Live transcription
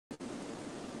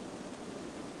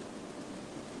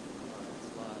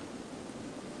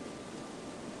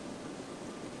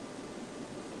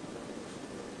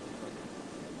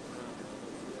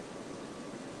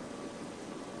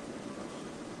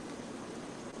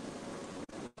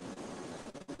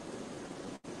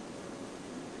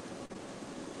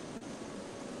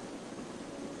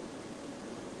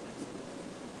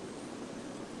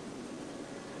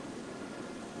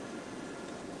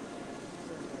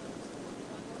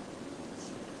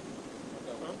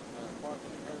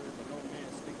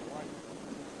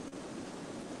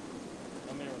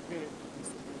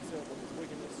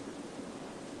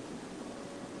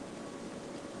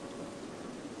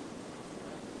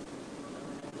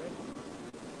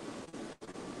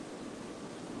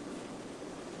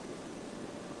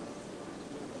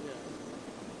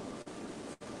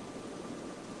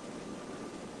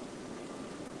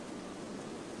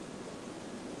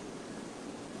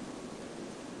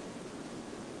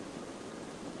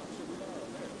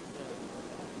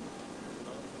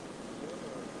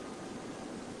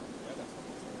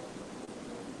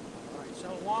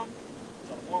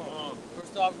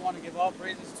First off, we want to give all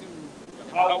praises to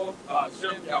Yahweh,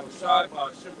 Shem Yahushai,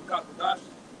 Shem Kakadash.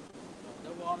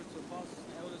 double honor to apostles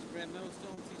and elders, Grand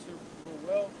Millstone, teacher real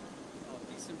well.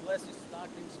 Peace and blessings,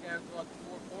 doctrine scattered throughout the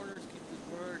four corners. Keep His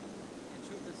word in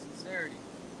truth and sincerity.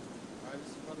 All right,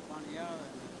 this is Brother Bania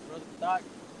and Brother Doc.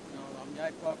 I'm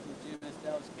Yaipar from the GMS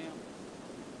Dallas camp.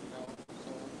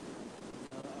 So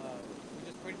we're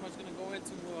just pretty much gonna go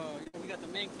into. We got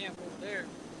the main camp over there.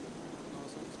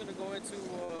 So I'm just gonna go into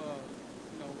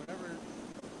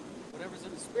whatever's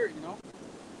in the spirit.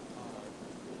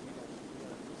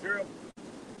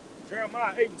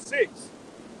 Jeremiah 8 and 6.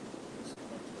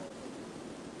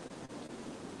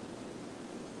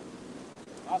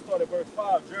 I'll start at verse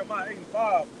 5. Jeremiah 8 and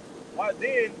 5. Why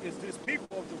then is this people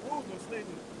of Jerusalem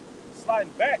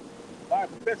sliding back by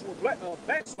perpetual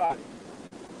backsliding?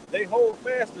 They hold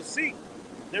fast deceit.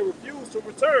 They refuse to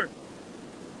return.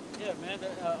 Yeah, man.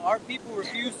 Our people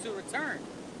refuse to return,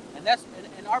 and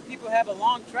our people have a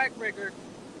long track record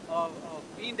of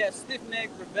being that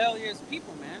stiff-necked, rebellious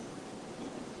people, man.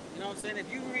 You know what I'm saying?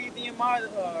 If you read Nehemiah,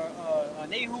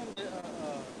 Nahum,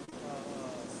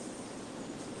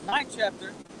 9th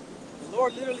chapter, the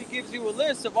Lord literally gives you a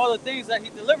list of all the things that He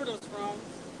delivered us from,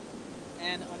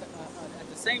 and at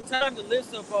the same time, the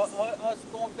list of us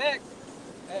going back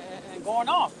and going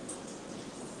off.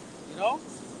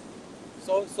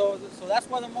 So that's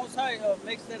why the Most High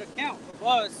makes that account of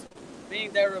us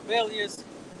being that rebellious,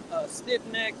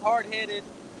 stiff-necked, hard-headed,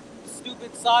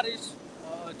 stupid, sottish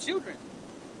children.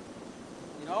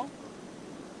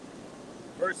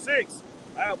 Verse 6.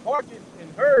 I have hearkened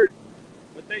and heard,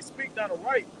 but they speak not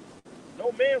aright.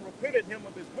 No man repented him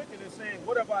of his wickedness, saying,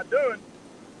 what have I done?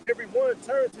 Every one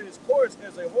turned to his course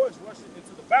as a horse rushing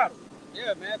into the battle.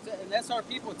 Yeah, man, and that's our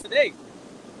people today.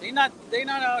 They not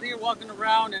out here walking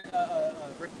around and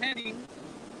repenting,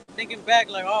 thinking back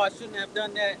like, oh, I shouldn't have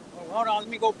done that. Or hold on, let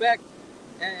me go back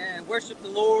and worship the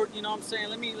Lord. You know what I'm saying?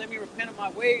 Let me repent of my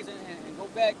ways and go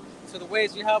back to the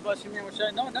ways you have us.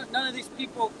 No, none of these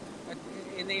people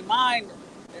in their mind.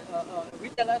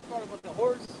 Read that last part about the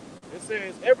horse. It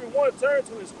says, everyone turned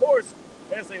to his course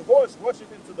as a horse rushing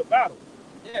into the battle.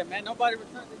 Yeah, man, nobody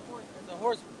returns their course as a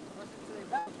horse rushing into their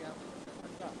battle.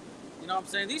 You know what I'm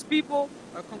saying? These people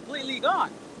are completely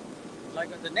gone. Like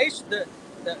the nation, the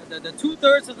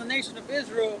 2/3 of the nation of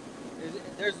Israel,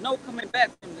 there's no coming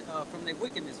back from their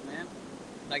wickedness, man.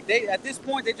 Like at this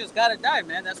point, they just gotta die,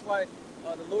 man. That's why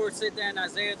the Lord said there in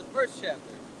Isaiah the 1st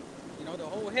chapter. The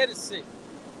whole head is sick.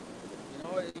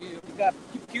 You got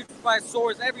putrefied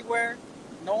sores everywhere.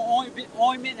 No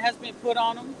ointment has been put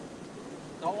on them.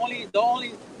 The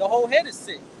whole head is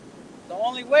sick. The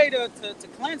only way to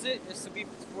cleanse it is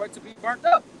for it to be burnt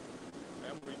up.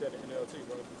 I'm gonna read that in NLT,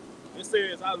 bro. It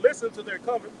says, I listened to their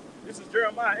conversation. This is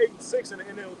Jeremiah 8 and 6 in the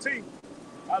NLT.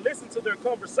 I listened to their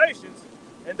conversations,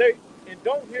 and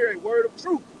don't hear a word of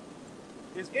truth.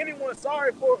 Is anyone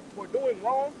sorry for doing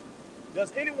wrong?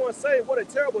 Does anyone say, what a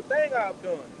terrible thing I have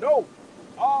done? No.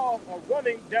 All are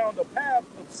running down the path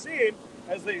of sin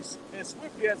as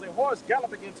swiftly as a horse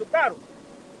galloping into battle.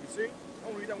 You see? I'm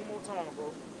gonna read that one more time,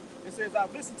 bro. It says,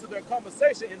 I've listened to their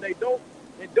conversation and they don't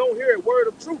hear a word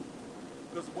of truth.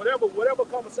 Because whatever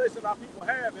conversation our people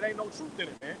have, it ain't no truth in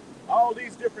it, man. All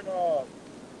these different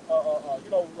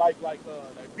like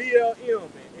BLM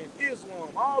and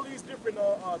Islam, all these different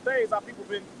things our people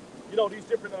been, these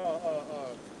different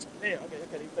damn, I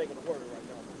can't even think of the word right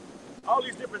now. All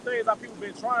these different things our people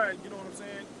been trying, you know what I'm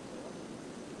saying?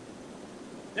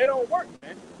 They don't work,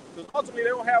 man. Because ultimately they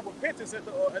don't have repentance at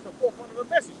the forefront of the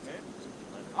message, man.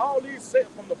 All these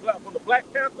from the Black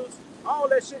Panthers, all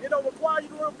that shit, it don't require you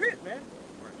to repent, man.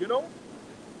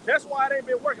 That's why it ain't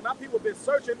been working. Our people been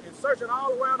searching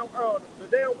all around the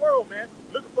damn world, man,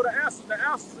 looking for the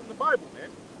answers in the Bible,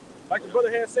 man. Like the brother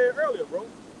had said earlier, bro.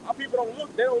 Our people don't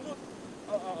look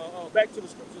back to the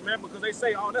scriptures, man, because they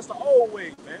say, oh, that's the old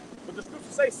way, man. But the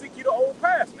scriptures say, seek ye the old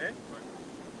path, man.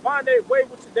 Find that way,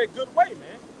 that good way,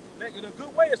 man. The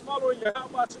good way is following your how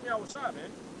about Yahushai,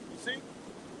 man. You see?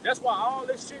 That's why all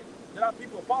this shit that our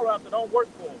people follow after don't work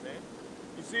for them, man.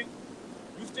 You see?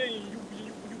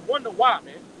 You wonder why,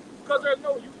 man. Because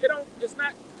it's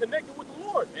not connected with the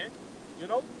Lord, man.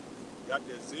 Got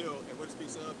that zeal, and what it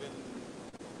speaks of in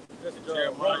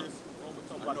Jeremiah.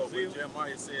 I know when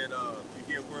Jeremiah said, you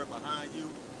hear a word behind you,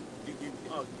 get you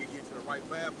into the right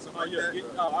path or something like that.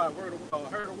 I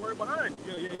heard a word behind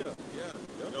you. Yeah.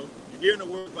 You hearing the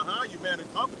word behind you, man,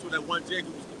 and talking to that one Jake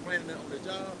who was complaining on the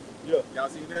job. Yeah. Y'all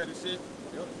seen that and shit?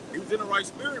 Yeah. He was in the right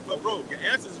spirit, but bro, your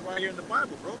answers is right here in the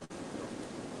Bible, bro.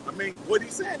 I mean, what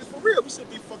he's saying is for real. We should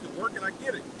be fucking working, I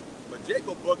get it. But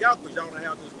Jacob bug out because y'all don't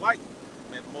have this light.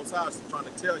 man. The Most High is trying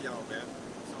to tell y'all, man.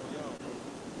 So y'all.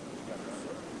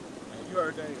 Man, you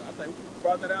heard that? I think we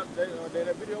brought that out today,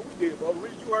 that video we did, bro.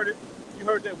 Really, you heard it. You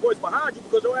heard that voice behind you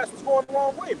because your ass was going the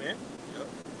wrong way, man. Yep.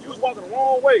 You was walking the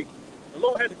wrong way. The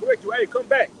Lord had to correct you. Hey, come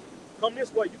back. Come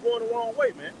this way. You're going the wrong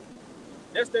way, man.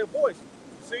 That's their voice.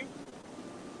 You see?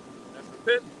 That's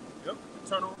repentance. Yep.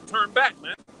 Turn back,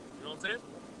 man. You know what I'm saying?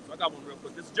 So I got one real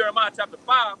quick. This is Jeremiah chapter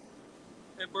 5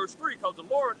 and verse 3. Because the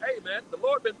Lord, hey, man, the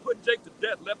Lord been putting Jake to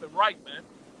death left and right, man.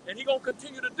 And he going to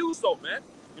continue to do so, man.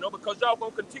 You know, because y'all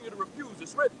going to continue to refuse.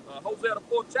 It's written. Hosea the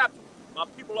 4th chapter. My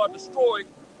people are destroyed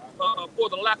for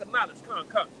the lack of knowledge.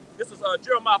 Come. This is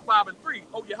Jeremiah 5 and 3.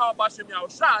 Oh, Yahweh Bashem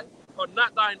Yahushai, are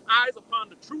not thine eyes upon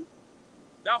the truth?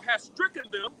 Thou hast stricken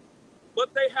them,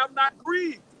 but they have not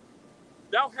grieved.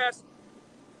 Thou hast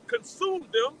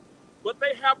consumed them, but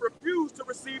they have refused to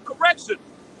receive correction.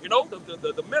 You know,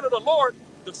 the men of the Lord,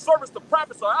 the servants, the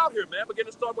prophets are out here, man. Begin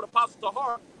to start with Apostle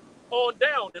Tahar on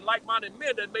down, and like-minded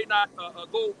men that may not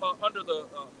go under the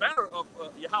banner of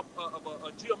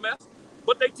GMS,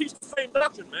 but they teach the same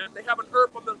doctrine, man. They haven't heard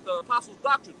from the apostles'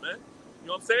 doctrine, man. You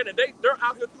know what I'm saying? And they're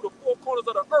out here through the four corners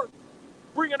of the earth,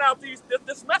 bringing out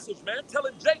this message, man,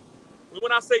 telling Jake.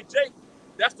 When I say Jake,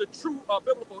 that's the true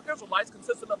biblical Israelites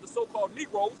consisting of the so-called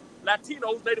Negroes,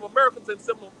 Latinos, Native Americans, and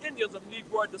Seminole Indians of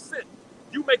Negroid descent.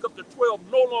 You make up the 12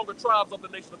 no longer tribes of the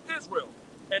nation of Israel.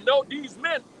 And these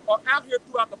men are out here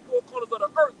throughout the four corners of the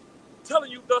earth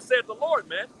telling you, thus said the Lord,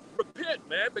 man. Repent,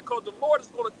 man, because the Lord is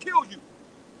going to kill you.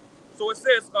 So it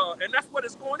says, and that's what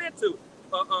it's going into.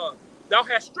 Thou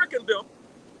hast stricken them,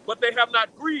 but they have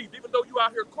not grieved. Even though you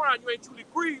out here crying, you ain't truly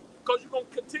grieved because you're going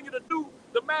to continue to do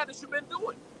the madness you've been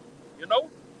doing. You know?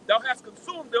 Thou hast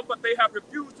consumed them, but they have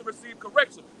refused to receive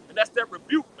correction. And that's that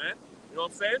rebuke, man. You know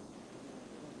what I'm saying?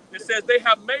 It says they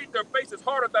have made their faces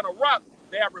harder than a rock.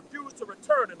 They have refused to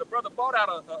return. And the brother brought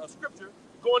out a scripture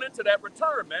going into that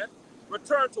return, man.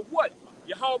 Return to what?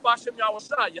 Yahweh Bashem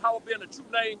Yahushai. Yahweh being the true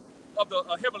name of the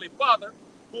Heavenly Father,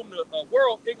 whom the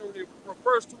world ignorantly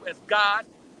refers to as God,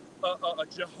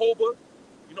 Jehovah,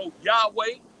 you know,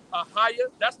 Yahweh, Ahaya.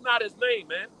 That's not his name,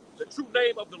 man. The true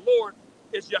name of the Lord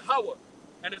is Yahweh.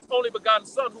 And his only begotten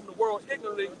Son, whom the world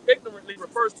ignorantly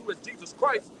refers to as Jesus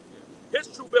Christ. His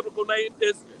true biblical name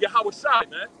is Yahweh Shai,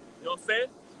 man. You know what I'm saying?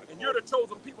 And you're the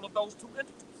chosen people of those two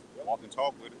entities. Walk and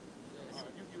talk with it.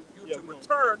 You to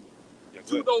return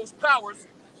to those powers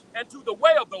and to the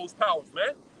way of those powers,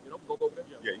 man. You know, go over there.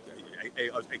 Yeah,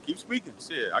 hey, keep speaking.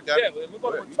 Shit, I got it. Yeah, we're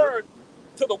going to return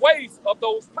to the ways of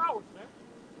those powers, man.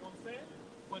 You know what I'm saying?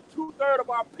 But 2/3 of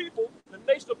our people, the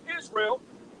nation of Israel,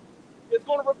 is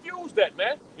going to refuse that,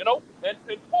 man. You know, and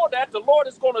for that, the Lord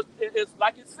is going to, it's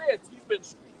like it says, you've been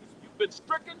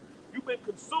stricken, you've been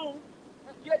consumed,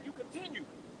 and yet you continue.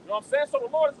 You know what I'm saying? So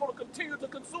the Lord is going to continue to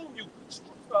consume you,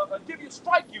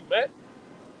 strike you, man.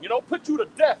 You know, put you to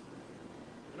death.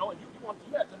 You know, and you want to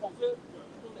do that to Hosea?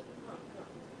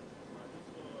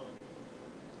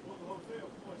 Hosea 4:6.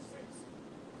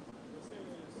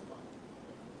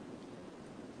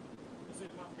 It says,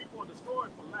 my people are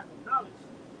destroyed for lack of knowledge,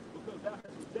 because thou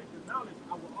hast rejected knowledge,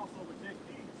 I will also reject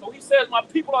thee. So he says, my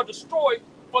people are destroyed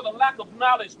for the lack of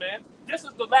knowledge, man. This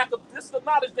is the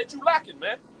knowledge that you lacking,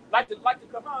 man. Like the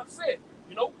Quran said,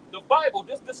 you know, the Bible,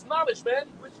 this knowledge, man,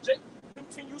 which Jake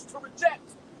continues to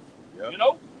reject. Yep. You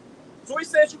know? So he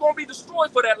says you're gonna be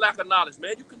destroyed for that lack of knowledge,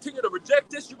 man. You continue to reject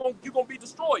this, you're gonna be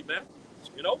destroyed, man.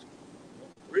 You know?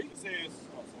 Read. It says,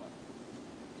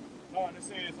 it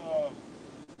says,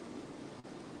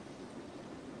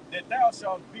 that thou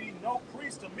shalt be no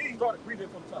priest to me. Read it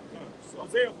from the top.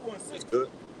 Hosea 4:6. Good.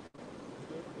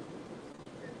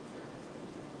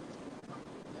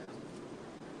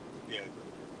 Yeah.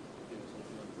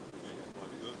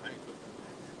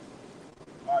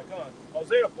 All right, come on.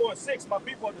 Hosea 4:6. My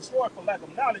people are destroyed for lack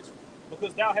of knowledge,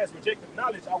 because thou hast rejected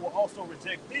knowledge, I will also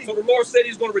reject thee. So the Lord said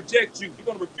he's going to reject you. He's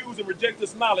going to refuse and reject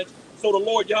this knowledge. So the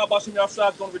Lord, Yahweh Bashem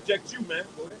Yahushai, is going to reject you, man.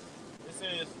 Go ahead. It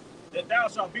says, that thou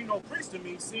shalt be no priest to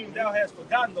me, seeing thou hast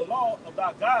forgotten the law of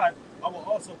thy God, I will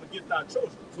also forget thy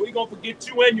children. So he's going to forget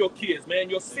you and your kids, man,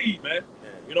 your seed, man.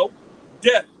 You know,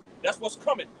 death. That's what's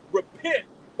coming. Repent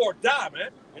or die,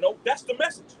 man. You know, that's the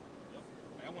message.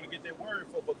 Man, I want to get that word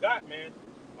for forgot, man.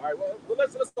 All right, well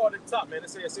let's start at the top, man. It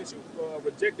says, since you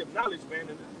rejected knowledge, man,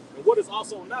 and what is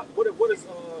also not, what is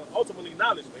ultimately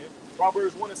knowledge, man?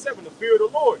 Proverbs 1:7, the fear of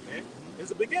the Lord, man. It's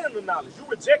the beginning of knowledge. You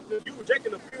rejecting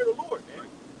the fear of the Lord, man.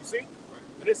 You see?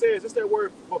 And it says, it's that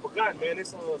word for forgotten, man.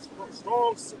 It's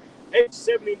Strong's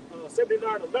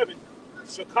H7911,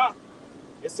 shakah.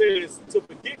 It says to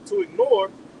forget, to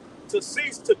ignore, to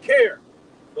cease to care.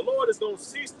 The Lord is going to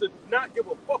cease to not give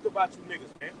a fuck about you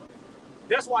niggas, man.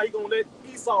 That's why he gonna let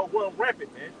Esau run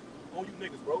rampant, man, on you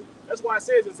niggas, bro. That's why it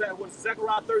says in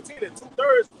Zechariah 13 that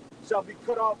 2/3 shall be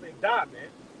cut off and die, man.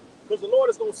 Because the Lord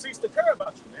is gonna cease to care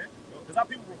about you, man. Because our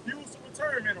people refuse to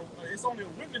return, man. It's only a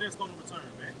remnant that's gonna return,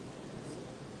 man.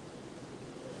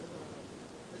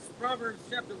 This is Proverbs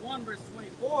chapter 1, verse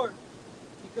 24.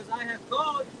 Because I have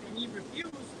called and ye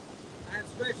refused, I have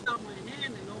stretched out my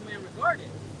hand and no man regarded.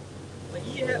 But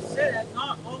ye have said at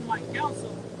naught all my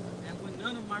counsel, and with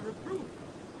none of my reproof.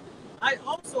 I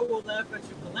also will laugh at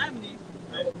your calamity,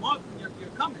 I will mock your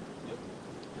coming. You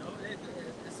know,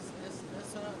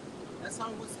 that's how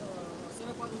it was set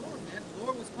up by the Lord, man. The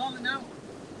Lord was calling out.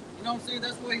 You know what I'm saying?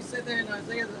 That's what he said there in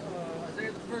Isaiah the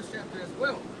first chapter as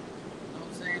well. You know what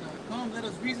I'm saying? Come, let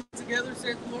us reason together,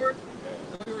 saith the Lord.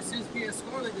 Though your sins be as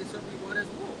scarlet, they shall be white as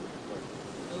wool.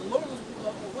 So the Lord was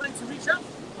willing to reach out to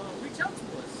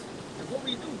us. And what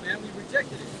we do, man, we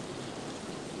rejected it.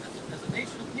 As a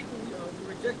nation of people, we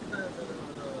rejected the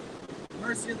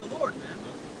mercy of the Lord, man.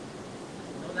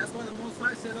 You know, that's why the Most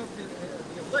High set up the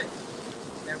elect.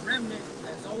 That remnant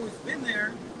has always been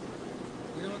there,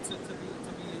 you know, to be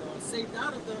saved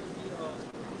out of the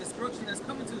destruction that's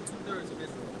coming to the 2/3 of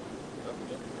Israel.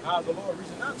 How's the Lord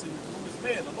reaching out to you through his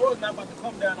man? The Lord's not about to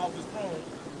come down off his throne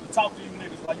to talk to you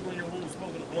niggas while you in your room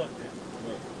smoking a blunt, man.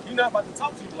 He's not about to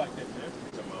talk to you like that, man.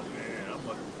 Come on, man. I'm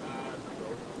about to die,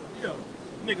 bro. Yeah.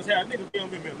 Niggas be on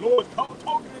me, man. Lord, talking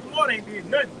to the Lord ain't did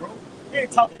nothing, bro. He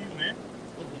ain't talking to you, man.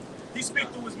 He speaks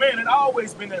through his man. It's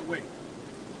always been that way.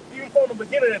 Even from the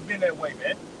beginning, it's been that way,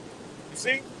 man. You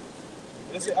see?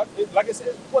 Like I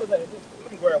said, what is that?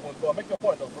 Let me grab one, bro. Make your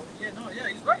point, though, bro. Yeah,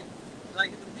 he's right.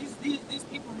 Like these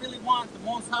people really want the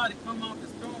Most High to come off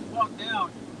his throne, walk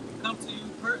down, come to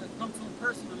him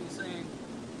personally, saying,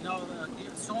 you know,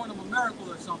 showing them a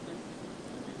miracle or something,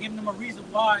 giving them a reason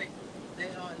why they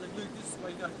look, this is why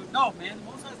you gotta do. No, man, the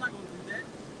Most High's not gonna do that.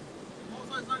 The Most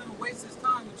High's not gonna waste his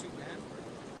time with you, man.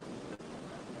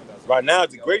 Right now,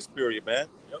 it's a grace period, man.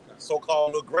 Yep.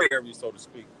 So-called little gray area, so to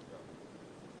speak.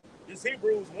 This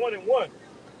Hebrews 1:1.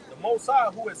 The Most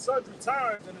High, who at sundry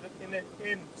times in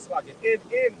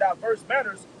diverse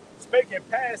manners spake in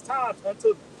past times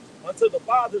unto the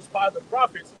fathers by the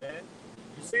prophets, man.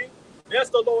 You see? That's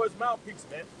the Lord's mouthpiece,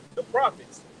 man. The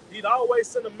prophets. He'd always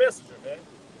send a messenger, man.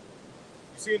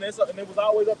 You see, and it was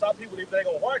always up to our people if they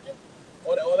gonna hearken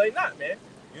or they not, man.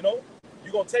 You know?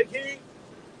 You gonna take heed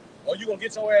or you gonna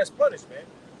get your ass punished, man.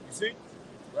 You see?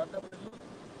 Wrapped up in Luke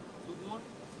 1.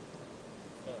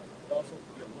 Also,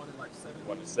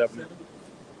 1-7.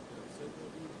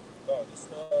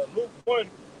 Luke 1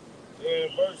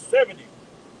 and verse 70.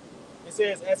 It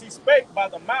says, as he spake by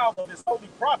the mouth of his holy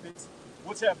prophets,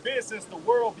 which have been since the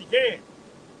world began.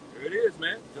 There it is,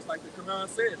 man. Just like the Quran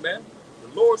said, man. The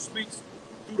Lord speaks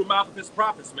through the mouth of his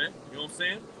prophets, man. You know what I'm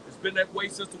saying? It's been that way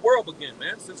since the world began,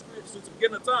 man. Since the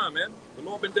beginning of time, man. The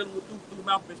Lord been dealing with through the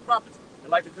mouth of his prophets. And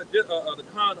like the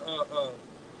Quran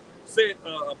said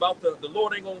about the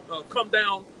Lord ain't gonna come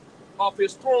down off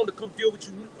his throne to come deal with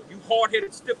you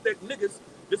hard-headed, stiff-necked niggas.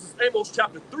 This is Amos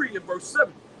chapter 3 and verse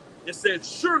 7. It says,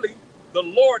 surely the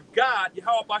Lord God,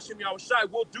 Yahweh Bashem Yahushai,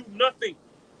 will do nothing,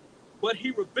 but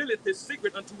he revealeth his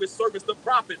secret unto his servants, the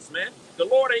prophets, man. The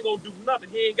Lord ain't gonna do nothing.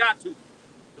 He ain't got to.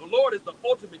 The Lord is the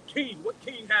ultimate king. What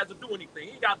king has to do anything?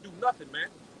 He ain't got to do nothing, man.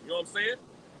 You know what I'm saying?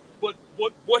 But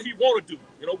what he want to do,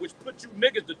 you know, which put you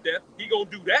niggas to death, he gonna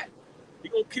do that. He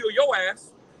gonna kill your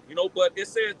ass, you know, but it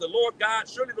says the Lord God,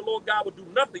 surely the Lord God will do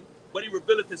nothing, but he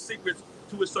revealeth his secrets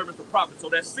to his servants, the prophets. So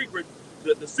that secret,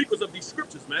 the secrets of these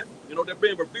scriptures, man, you know, they're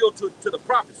being revealed to the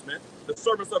prophets, man, the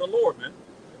servants of the Lord, man.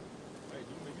 Hey,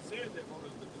 you said that, bro.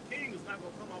 The king is not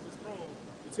going to come off his throne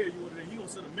to tell you what it is. He's going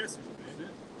to send a message,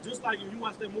 man. Just like when you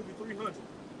watch that movie 300.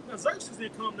 Now, Xerxes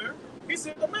didn't come there. He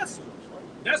sent a message.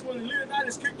 That's when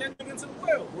Leonidas kicked that thing into the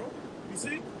well, bro. You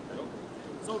see?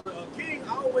 So the king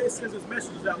always sends his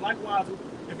messages out. Likewise,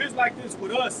 if it's like this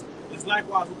with us, it's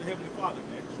likewise with the Heavenly Father,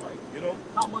 man. Right. You know?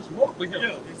 How much more for him?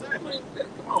 Yeah, exactly.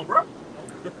 Come on, bro.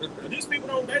 These people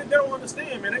don't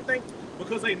understand, man. They think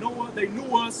because they knew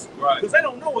us, right? Because they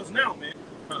don't know us now, man.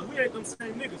 We ain't them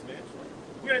same niggas, man.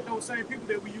 We ain't those same people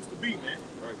that we used to be, man.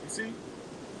 Right. You see?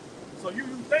 So you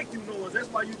think you know us? That's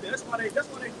why they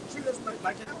treat us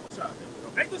like a house child.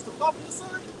 Ain't this the father's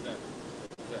son? Yeah.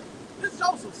 This is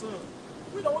Joseph's son.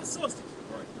 We know his sisters.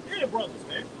 Right. And brothers,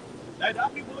 man. Like our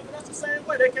people look at us the same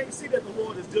way. They can't see that the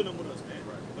Lord is dealing with us, man.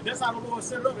 Right. But that's how the Lord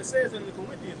set it up. It says in the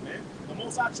Corinthians, man. The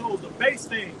Most High chose the base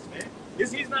things, man.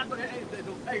 He's not going to,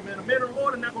 hey, man, the men of the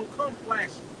Lord are not going to come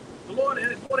flashy. The Lord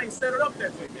ain't set it up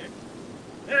that way, man.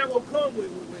 They're not going to come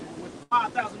with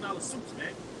 $5,000 suits,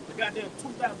 man. the goddamn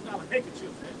 $2,000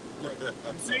 handkerchief, man.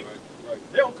 You see?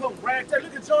 Right. They don't come ragtag.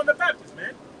 Look at John the Baptist,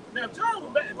 man. Now, if John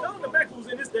the Baptist was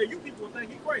in this day, you people would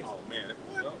think he crazy. Oh, man.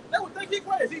 What? They would think he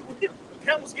crazy. He would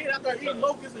camel skin out there eating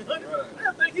locusts and honey. They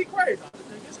would think he crazy. I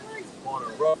think it's crazy. On a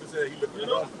rough as hell, he looking You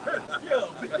know? Yeah.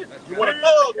 You want a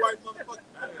thug, right, motherfucker?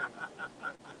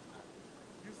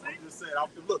 You see? I'm just saying, off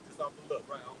the look. Just off the look.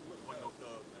 Right, off the look. No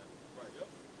thug, man. Right, yep.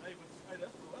 Hey,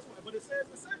 that's why. But it says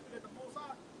specifically that the Most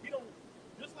High, he don't,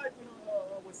 just like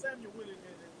when Samuel went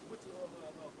to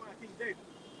find King David,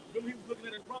 remember he was looking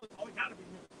at his brother, oh, it gotta be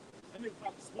him. That nigga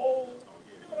probably swole.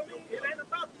 You know what I mean? It ain't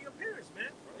about the appearance, man.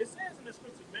 It says in the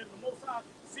scriptures, man, the Most High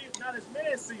see it not as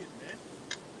man see it, man.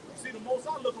 You see, the Most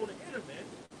High look on the inner, man.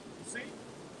 You see?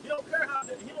 He don't care how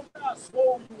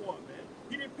swole you are, man.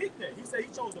 He didn't pick that. He said he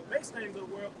chose the base things of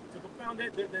the world to confound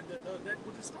that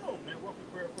which is strong, man. Roughly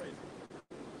paraphrasing.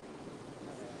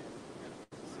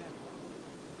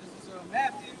 This is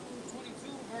Matthew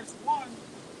 22, verse 1.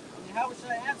 And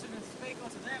Yahushua answered and spake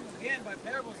unto them again by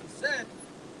parables and said,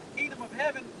 the kingdom of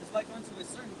heaven is like unto a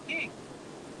certain king,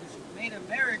 which made a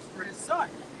marriage for his son.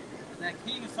 And that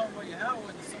king is talking about Yahweh,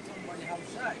 and the son talking about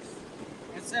Yahushua.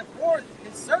 And sent forth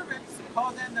his servants to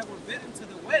call them that were bidden to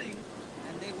the wedding,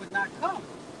 and they would not come.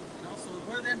 You know, so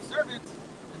we're them servants,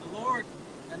 and the Lord,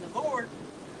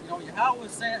 you know, Yahweh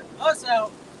sent us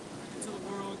out into the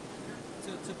world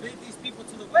to bid these people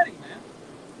to the wedding, man.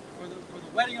 For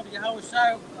the wedding of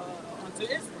Yahushua unto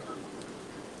Israel.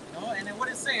 You know, and then what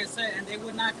it say? It said, and they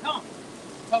would not come.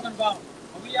 Talking about,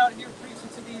 are we out here preaching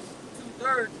to these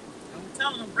 2/3, and we're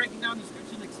telling them, breaking down the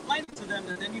scripture and explaining to them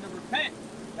that they need to repent.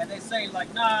 And they say,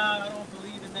 like, nah, I don't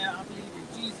believe in that. I believe in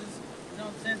Jesus. You know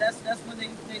what I'm saying? That's when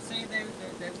they say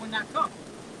they would not come.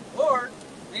 Or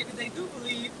maybe they do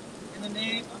believe in the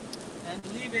name and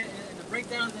believe it in the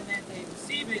breakdowns and that they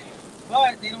receive it,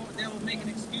 but they'll make an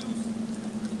excuse.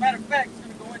 As a matter of fact, it's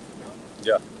going to go into it.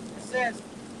 Yeah. It says,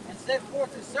 and sent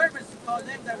forth his servants to call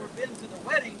them that were bidden to the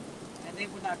wedding, and they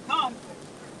would not come.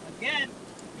 Again,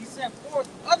 he sent forth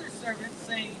other servants,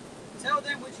 saying, tell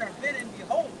them which are bidden,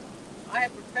 behold, I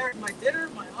have prepared my dinner,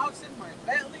 my oxen, my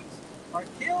fatlings are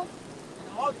killed, and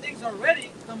all things are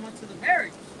ready. Come unto the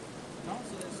marriage. You know,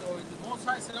 so the Most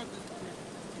High set up this.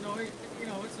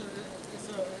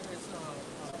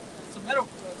 It's a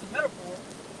metaphor.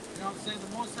 You know what I'm saying?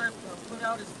 The Most High put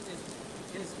out his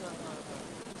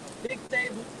big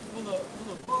table full of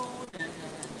food and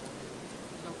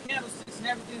candlesticks and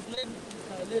everything's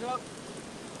lit up.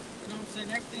 You know what I'm saying?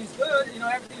 Everything's good. You know,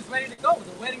 everything's ready to go.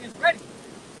 The wedding is ready.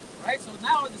 Right, so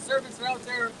now the servants are out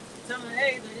there telling them,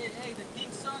 hey, the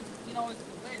king's son, you know, the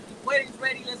wedding's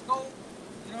ready, let's go.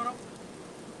 You know,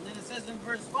 and then it says in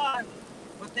verse 5,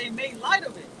 but they made light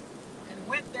of it and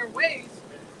went their ways,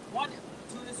 one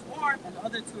to his farm and the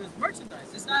other to his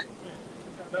merchandise. It's not.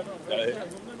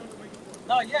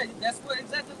 No, yeah, that's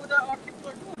exactly what our people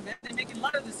are doing, man. They're making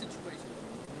light of the situation.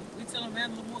 We tell them,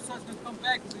 man, the Most High's gonna come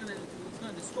back. He's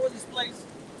gonna destroy this place.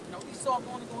 You know, Esau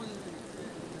going to go into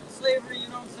slavery, you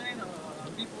know what I'm saying?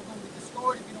 People are going to be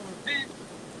destroyed if you don't repent.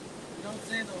 You know what I'm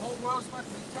saying? The whole world's about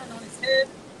to be turned on its head.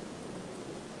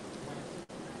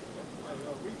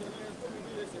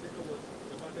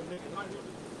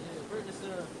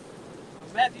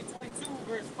 Matthew 22,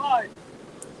 verse 5.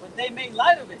 But they made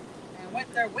light of it and went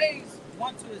their ways,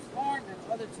 one to his farm and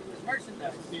other to his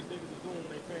merchandise. That's what these niggas are doing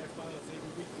when they pass by us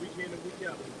every week in and week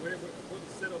out. Wherever the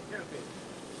set up camp is.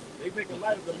 They make a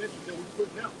light of the message that we're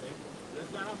putting out, man. That's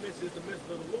not our message, it's the message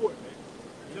of the Lord, man.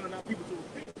 We're telling our people to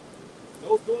repent.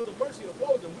 Those doors of mercy are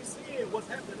closed, and we're seeing what's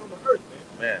happening on the earth,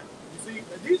 man. You see,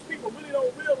 these people really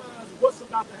don't realize what's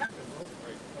about to happen, bro.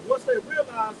 Right. And once they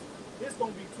realize, it's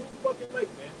gonna be too fucking late,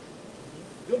 man.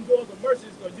 Them doors of mercy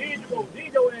is gonna,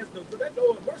 then your ass, that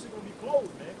door of mercy is gonna be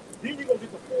closed, man. Then you're gonna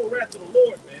get the full wrath of the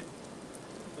Lord, man.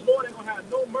 The Lord ain't gonna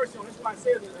have no mercy on. That's why it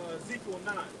says in Ezekiel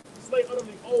 9, slay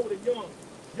utterly old and young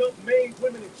maids,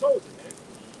 women, and children, man.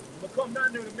 But come not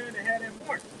near the man that had that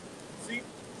mark. See?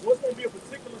 So it's going to be a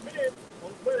particular man on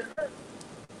planet Earth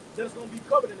that's going to be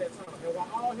covered in that time. And while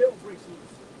all hell breaks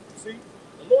loose, see?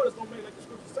 The Lord is going to make, like the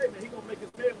scriptures say, man, he's going to make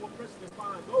his bed more precious than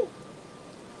fine gold.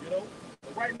 You know?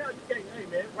 But right now, you can't, hey,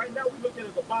 man, right now we looking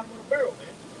at the bottom of the barrel,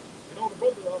 man. You know, the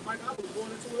brother, Mike, I was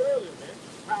going into it earlier, man.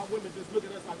 How women just look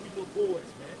at us like we little boys,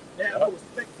 man. They have no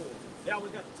respect for us. They always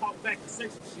got to talk back and say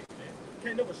some shit, man.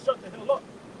 Can't never shut the hell up.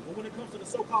 But when it comes to the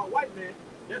so-called white man,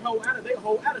 their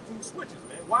whole attitude switches,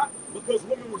 man. Why? Because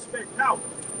women respect power.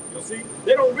 You see,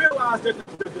 they don't realize that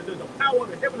the power of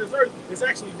the heaven and earth is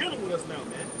actually dealing with us now,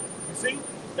 man. You see,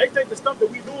 they think the stuff that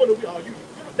we doing,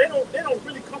 they don't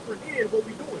really comprehend what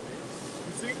we doing, man.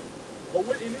 You see, But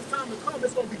when in this time to come,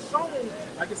 it's going to be shown,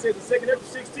 like I said, the second chapter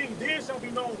 16, then shall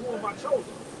be known who am I chosen.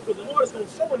 Because the Lord is going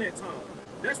to show in that time.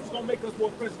 That's what's going to make us more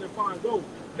precious than fine gold.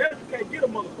 Now you can't get a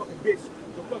motherfucking bitch.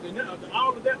 The fucking,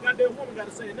 all of that goddamn woman got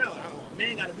to say now, a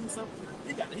man got to do something.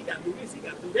 He got to do this, he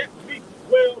got to do that for me.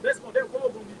 Well, that role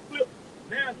going to be flipped.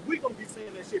 Now we going to be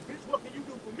saying that shit. Bitch, what can you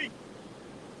do for me?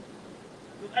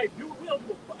 Hey, we don't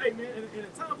give a fuck. Hey, man, in the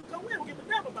time to come, we don't give a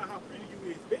damn about how pretty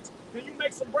you is, bitch. Can you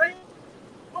make some bread?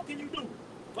 What can you do?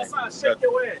 Besides shake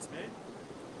your ass, man.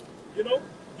 You know?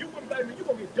 You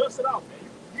gonna get dusted off, man.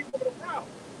 You gonna be proud.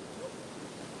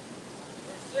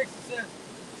 Verse 6 it says,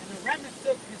 and the remnant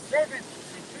took his servants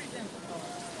and treated them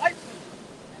spitefully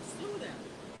and slew them.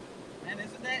 And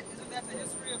isn't that the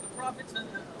history of the prophets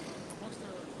amongst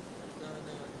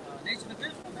the nation of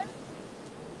Israel, man?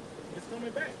 It's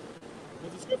coming back.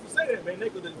 Because the scriptures say that, man.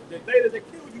 The day that they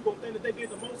kill you, gonna think that they did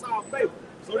the Most High favor.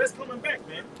 So that's coming back,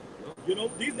 man. You know,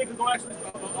 these niggas gonna actually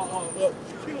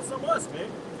kill some of us,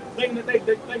 man. Thinking that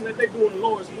they doing the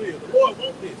Lord's will. The Lord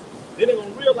wants this. Then they're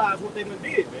gonna realize what they done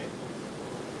did, man.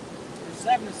 Verse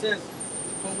 7 it says,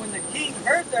 but when the king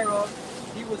heard thereof,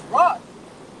 he was wroth,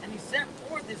 and he sent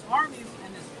forth his armies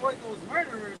and destroyed those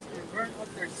murderers and burned up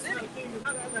their city. That king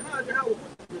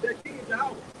is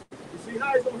Jehovah. You see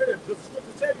how he's gonna hear that? Because the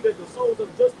scriptures tell you that the souls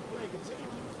of the just flame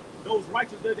continue. Those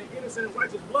righteous, that the innocent and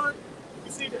righteous blood.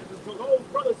 You see that those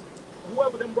brothers,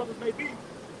 whoever them brothers may be,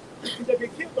 that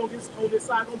get killed on this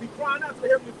side, gonna be crying out to the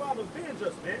Heavenly Father, avenge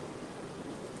us, man.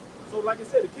 So, like I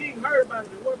said, the king heard about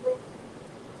it, and what, bro?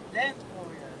 Then,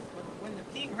 but when the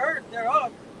king heard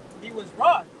thereof, he was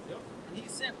wroth, and he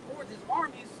sent forth his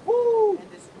armies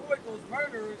and destroyed those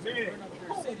murderers and burned up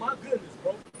their city. My goodness,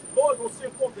 bro. Lord gonna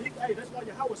send forth the hey, that's why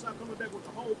Yahweh shall coming back with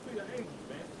the whole fleet of angels,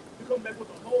 man. He coming back with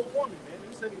the whole army, man.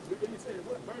 And he said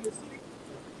what, burn the city?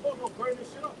 Lord gonna burn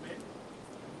this shit up, man.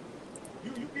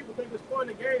 You people think it's fun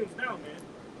and games now, man.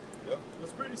 Yep.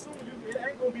 Because pretty soon it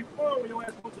ain't gonna be fun when your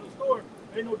ass go to the store.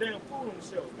 Ain't no damn food on the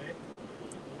shelf, man.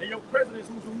 And your president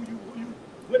who you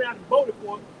went out and voted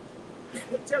for,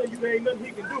 telling you there ain't nothing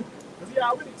he can do. Because he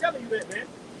already telling you that, man.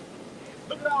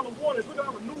 Look at all the warnings, look at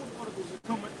all the news articles that's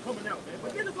coming out, man.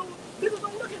 But niggas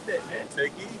don't look at that, man.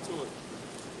 Take heed to it.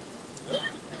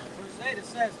 Verse 8 it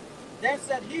says, then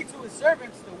said he to his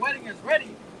servants, the wedding is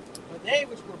ready, but they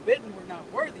which were bidden were not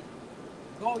worthy.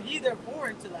 Go ye therefore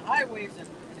into the highways, and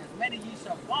as many ye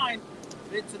shall find,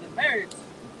 bid to the marriage.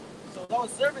 So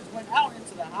those servants went out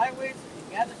into the highways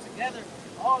and gathered together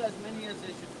all as many as they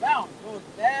should found, both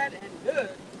bad and good,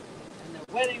 and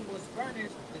the wedding was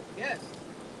furnished with guests.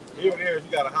 Even there, you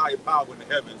got a higher power in the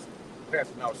heavens,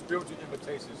 passing out spiritual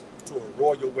invitations to a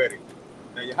royal wedding.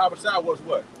 Now, Yahweh Shai was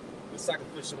what? The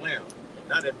sacrificial lamb.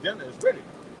 Now that dinner is ready.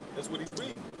 That's what he's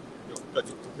reading.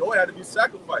 Because the Lord had to be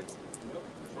sacrificed.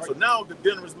 Right. So now the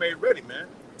dinner is made ready, man,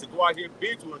 to go out here and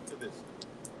bid you into this.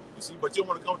 You see, but you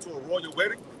want to come to a royal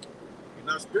wedding? You're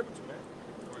not spiritual, man.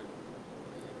 Right.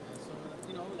 And so,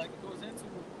 like it goes into,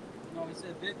 it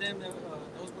said, bid them that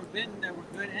those were bidden that were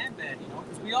good and bad,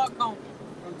 because we all come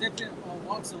from different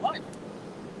walks of life.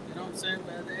 You know what I'm saying?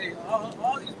 But hey,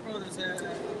 all these brothers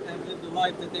have lived a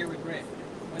life that they regret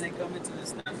when they come into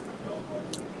this thing.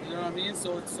 You know what I mean?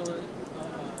 So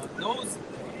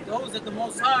those that the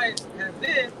Most High have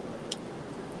bid,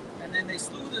 and then they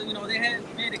slew they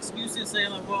had made excuses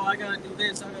saying like, well, I gotta do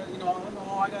this, I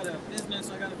got a business,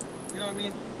 I gotta, you know what I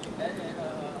mean?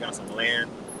 Got some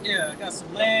land. Yeah, I got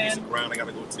some land. Some ground I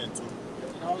gotta go tend to.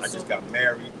 I just got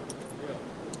married.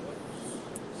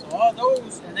 So all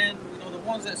those, and then the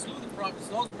ones that slew the prophets,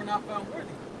 those were not found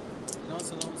worthy.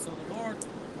 So the Lord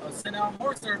sent out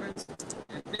more servants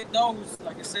and picked those,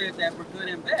 like I said, that were good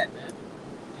and bad, man.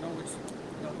 Which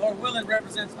Lord willing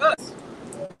represents us.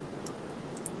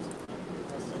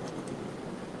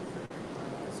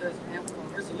 It says,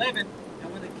 verse 11,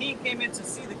 and when the king came in to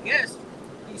see the guests,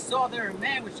 he saw there a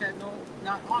man which had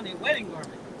not on a wedding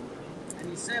garment. And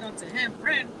he said unto him,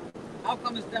 friend, how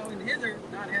comest thou in hither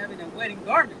not having a wedding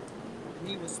garment? And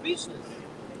he was speechless.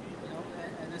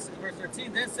 And this is verse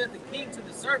 13. Then said the king to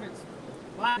the servants,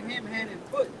 bind him hand and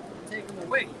foot, and take him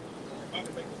away.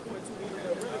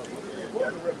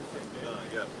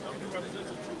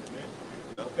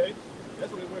 Okay?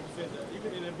 That's what it represents.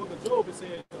 Even in the book of Job, it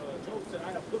said, Job said,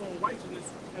 I have put on righteousness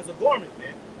as a garment,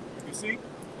 man. You see?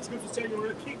 The scriptures tell you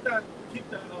to keep that,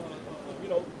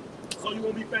 so you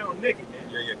won't be found naked,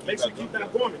 man. Make sure you keep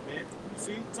that garment, man. You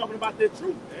see? Talking about that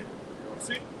truth, man. You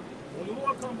see? When the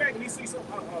Lord come back and he sees some,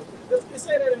 they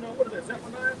say that in, what is that,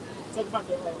 Zephaniah? Talk about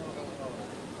the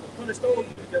punished those,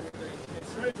 the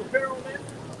strange apparel, man.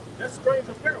 That's strange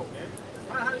apparel, man.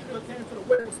 How you gonna came to the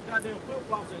wedding with some goddamn flip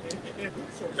flops and boot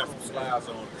shorts? Got some slides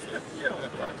on.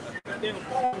 Goddamn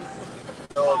phone.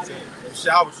 Them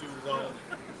shower shoes on.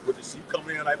 With the sheep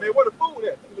coming in like, man, where the food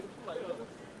at? Like,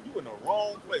 you in the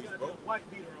wrong place, bro. White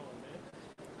beater on,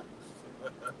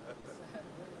 man.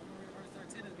 Verse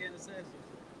 13 again, it says,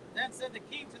 Then said the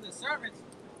king to the servants,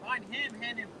 Bind him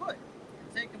hand and foot,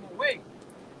 and take him away,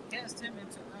 cast him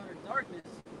into outer darkness.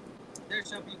 There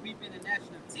shall be weeping and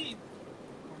gnashing of teeth,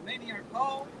 for many are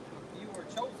called, but few are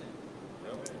chosen.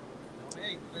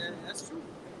 Hey, man, that's true.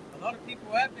 A lot of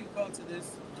people have been called to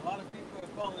this, and a lot of people are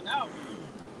falling out.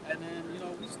 And then, you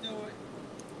know, we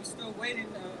still waiting,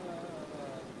 you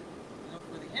know,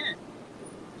 for the end,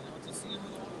 you know, to see who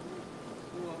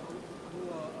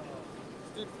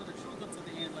stood for the truth unto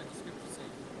the end, like the scripture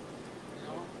says. You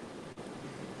know.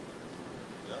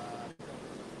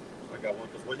 I got one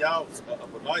because when y'all,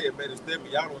 Benaya made a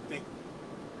statement, y'all don't think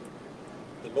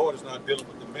the Lord is not dealing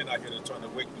with the men out here that are trying to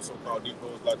wake these so-called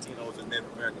Negroes, Latinos, and Native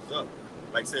Americans up.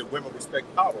 Like I said, women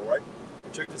respect power, right?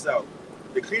 Check this out.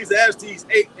 Ecclesiastes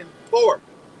 8:4.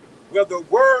 Where the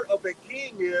word of a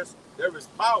king is, there is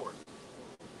power.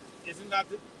 Is it not?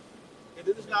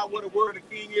 This is not what the word of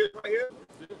the king is right here.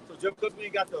 So just because we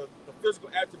ain't got the physical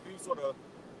attributes or the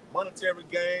monetary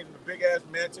gains and the big ass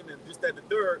mansion and this, that, the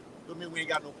third, don't mean we ain't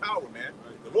got no power, man.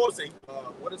 The Lord say,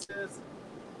 what it says.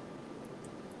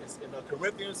 It's in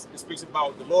Corinthians, it speaks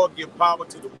about the Lord give power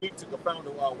to the weak to confound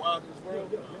the wise in this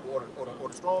world, or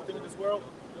the strong thing in this world.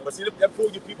 But see, that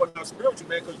proves you people are not spiritual,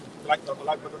 man, because like the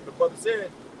brother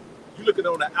said, you looking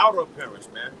on the outer appearance,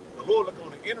 man. The Lord looking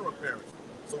on the inner appearance.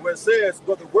 So when it says,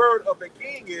 but the word of the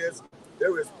king is,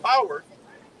 there is power,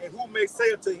 and who may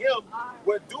say unto him,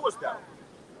 what doest thou?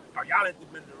 Are y'all in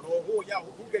the Lord? Who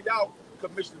gave y'all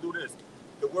commission to do this?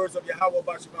 The words of Yahweh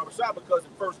about Shema, because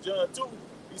in 1 John 2,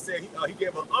 he said he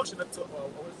gave an unction to,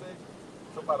 what did it say?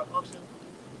 Something about an unction.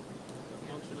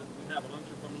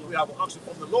 We have an unction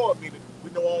from the Lord, meaning we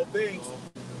know all things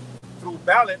through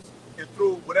balance and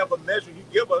through whatever measure he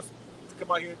give us to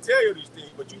come out here and tell you these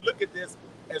things. But you look at this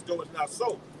as though it's not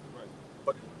so. Right.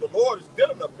 But the Lord is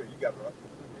dealing up here. You got it,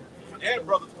 right? And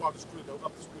brothers walk the street,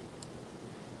 up the street.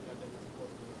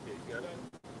 Yeah, you got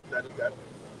it. You got it.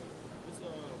 It's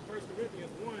 1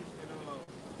 Corinthians 1 and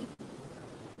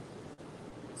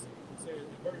it says in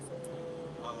verse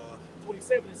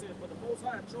 27, it says, but the Most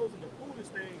High have chosen the foolish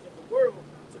things of the world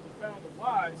to confound the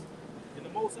wise, and the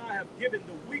Most High have given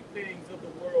the weak things of the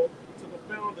world to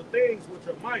confound the things which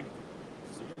are mighty.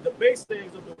 So the base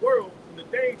things of the world and the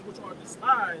things which are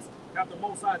despised have the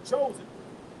Most High chosen,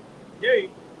 yea,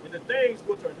 and the things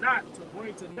which are not, to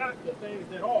bring to naught the things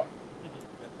that are.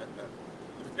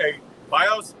 Hey, by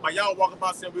y'all walking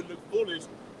by saying we look foolish,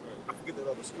 I forget that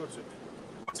other scripture.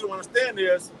 What you don't understand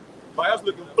is, by us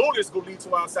looking foolish will lead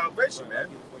to our salvation, man.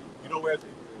 You know where? The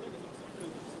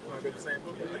same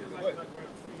book.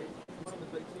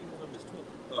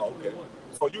 Oh, okay.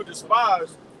 So you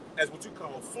despise as what you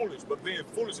call foolish, but being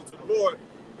foolish into the Lord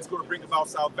is going to bring about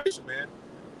salvation, man.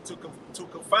 To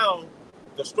confound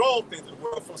the strong things in the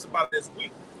world from somebody that's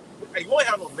weak. Hey, you won't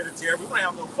have no military. We don't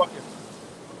have no fucking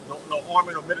no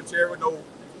army, no military, no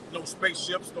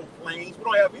spaceships, no planes. We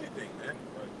don't have anything, man.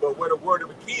 But where the word of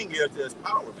a king is, there's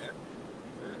power, man.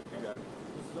 You got it.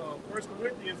 It's 1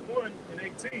 Corinthians 1 and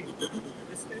 18.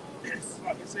 It's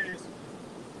like it says,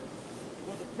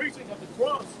 well, the preaching of the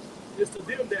cross is to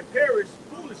them that perish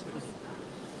foolishness,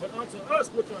 but unto us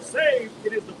which are saved,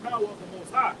 it is the power of the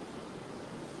Most High.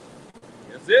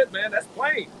 That's it, man. That's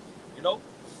plain. You know,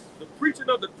 the preaching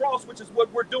of the cross, which is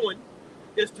what we're doing,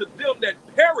 is to them that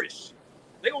perish.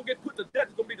 They're going to get put to death.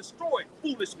 It's going to be destroyed.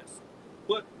 Foolishness.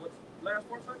 But what's the last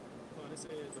part say? It says,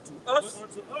 to us, but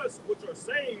unto us which are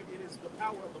saved, it is the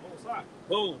power of the Most High.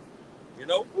 Boom. You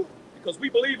know, because we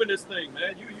believe in this thing,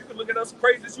 man. You can look at us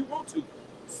crazy as you want to.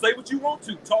 Say what you want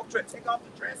to. Talk, take off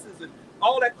the dresses and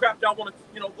all that crap y'all want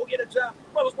to, go get a job.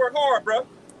 Brothers work hard, bro.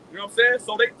 You know what I'm saying?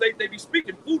 So they be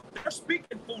speaking food. They're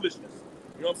speaking foolishness.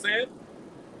 You know what I'm saying?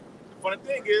 The funny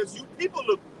thing is, you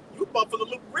motherfuckers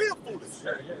look real foolish.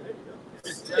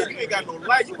 Yeah, you ain't got no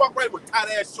light. You walk right with tight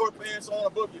ass short pants on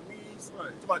above your knees.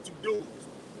 Right. It's about you dudes.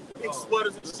 Big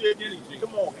sweaters and shit.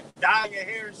 Come on, dyeing your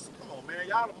hair. Come on, man.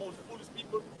 Y'all the most foolish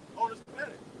people on this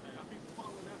planet. I be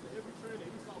following after every trend that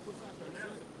he saw puts out there.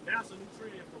 Now it's a new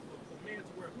trend for men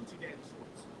to wear hoochie daddy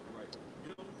shorts. Right. You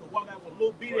know, to walk out with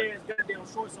little beat ass goddamn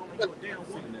shorts on and you a damn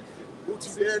woman.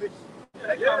 Hoochie daddy.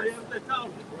 They call it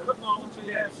putting on hoochie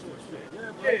daddy shorts.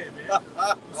 Yeah, man.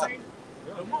 You see?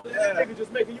 The more that nigga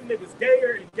just making you niggas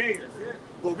gayer and gayer. Yeah.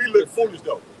 But we look foolish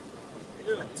though.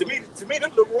 Yeah. To me, they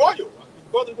look royal.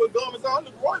 Brothers with garments on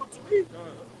look royal to me.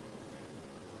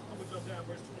 I'm gonna jump down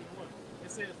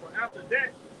It says, for after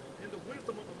that, in the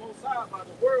wisdom of the Most High by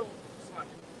the world,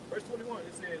 verse 21,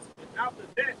 it says, and after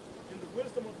that, in the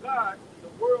wisdom of God, the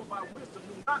world by wisdom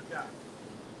knew not God.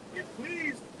 It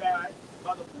pleased God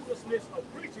by the foolishness of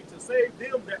preaching to save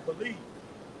them that believe.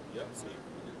 Yep, see.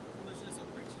 Foolishness of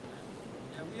preaching, man.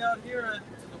 Yeah, we out here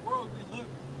to the world, we look,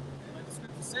 like the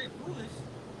scriptures say, foolish.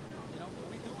 You know, but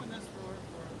we doing this for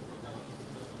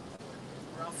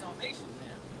our salvation,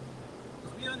 man.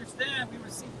 Because we understand, we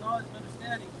receive knowledge and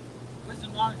understanding,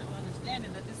 wisdom, knowledge, and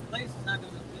understanding that this place is not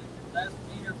going to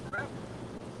be here forever.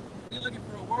 We're looking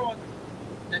for a world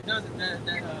that does a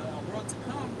world to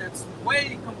come that's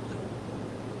way complete,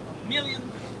 a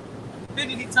million,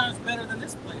 infinity times better than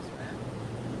this place,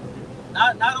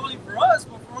 man. Not only for us,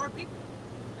 but for our people.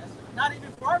 That's not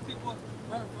even for our people,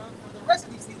 for the rest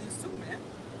of these heathens too, man.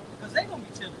 Because they're gonna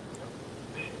be chilling.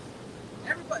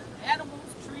 Everybody, animals,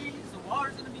 trees, the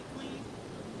water's gonna be clean.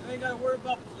 You ain't gotta worry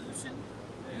about pollution.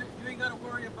 You ain't gotta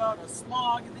worry about a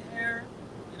smog in the air.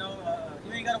 You know,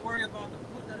 you ain't gotta worry about the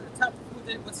food, the type of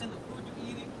food what's in the food you're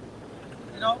eating.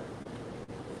 You know,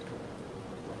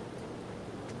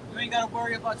 you ain't gotta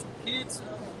worry about your kids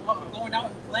going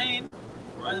out and playing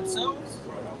by themselves.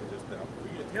 We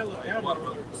get hella Amber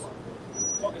alerts.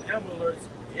 Fucking Amber alerts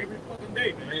every fucking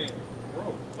day, man.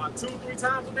 Bro, about 2-3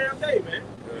 times a damn day, man.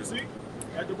 You see?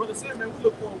 Like the brother said, man, we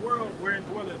look for a world wherein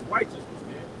dwelleth righteousness,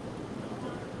 man.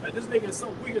 Like this nigga is so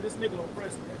wicked, this nigga don't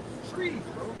press trees,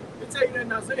 bro. They tell you that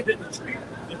in Isaiah that the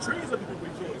trees are going to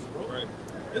rejoice, bro. Right.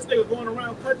 This nigga going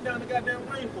around cutting down the goddamn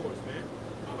rainforest, man.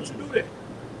 Why would you do that?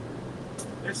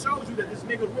 That shows you that this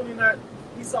nigga really not,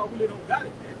 Esau really don't got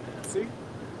it, man. See?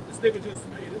 This nigga just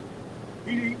made it.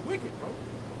 He wicked, bro.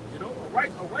 You know, a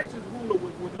righteous ruler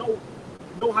would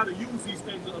know how to use these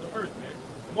things of the earth, man.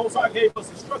 The Most High gave us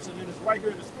instruction, and it's right here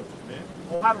in the scriptures, man,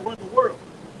 on how to run the world.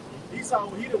 Esau,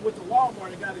 he done went to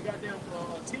Walmart and got a goddamn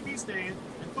TV stand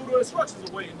and threw the instructions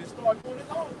away and then started doing his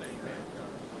own thing, man.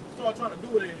 Started trying to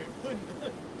do it in here,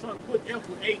 trying to put F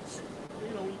with H.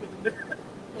 You know,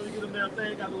 when you get them damn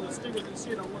thing, got a little stickers and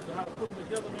shit. I wonder how to put them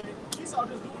together, man. Esau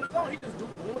just doing his own. He just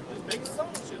making his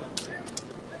own shit up, man.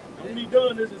 And when he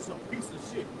done this, it's a piece of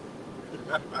shit.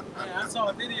 Yeah, I saw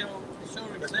a video that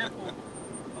showed an example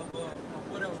of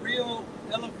what a real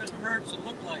elephant herd should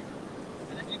look like.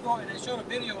 And if you go, and they showed a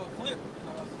video, a clip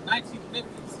of the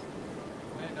 1950s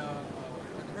when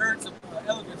herds of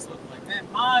elephants looked like. Man,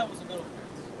 miles of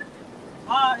elephants.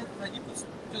 Miles, like you could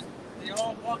just, they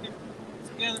all walking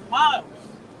together miles.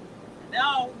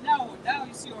 Now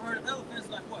you see a herd of elephants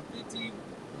like what, 15?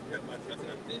 Yeah,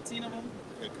 15 of them?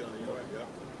 Yeah.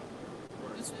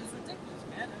 It's ridiculous,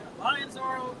 man. Lions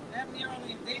are damn near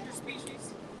only endangered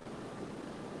species.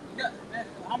 You got, man,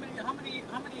 how many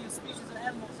species of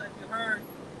animals have you heard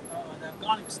that have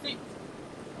gone extinct?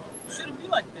 It shouldn't be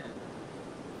like that.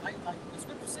 Like the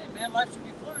scriptures say, man, life should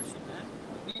be flourishing, man.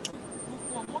 We need to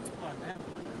fruitful and multiply, man.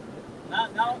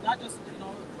 Not just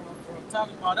for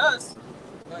talking about us,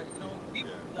 but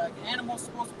people like animals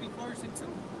supposed to be flourishing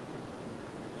too.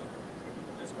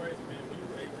 That's crazy, man.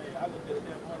 I looked at a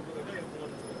damn article today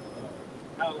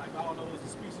how like all those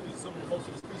species, most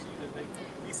of the species that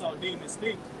Esau deemed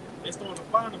extinct, they started to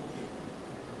find them again.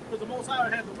 Because the Most High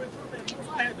had to win through that. The Most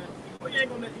High had to. Well, you ain't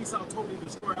gonna let Esau totally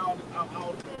destroy all you know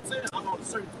what I'm saying? All the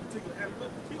certain particular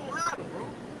animals. He gonna hide them, bro.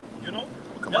 You know?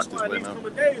 That's why in these couple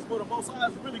of days, bro, the Most High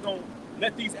is really gonna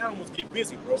let these animals get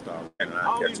busy, bro.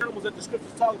 All these animals that the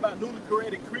scriptures talk about, newly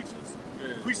created creatures,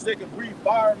 creatures that can breathe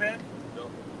fire, man.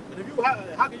 And if you,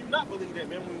 how can you not believe that,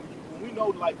 man? When we know,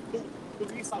 like,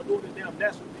 because Esau doing this damn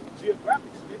national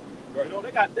geographic shit. Right. You know,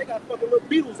 they got fucking little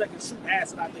beetles that can shoot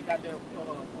acid out their goddamn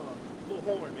little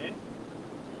horn, man.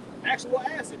 Actual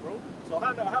acid, bro. So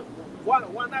why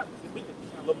not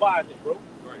Leviathan, bro?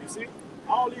 Right. You see,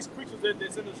 all these creatures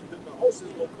that's in the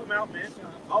oceans will come out, man.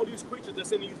 All these creatures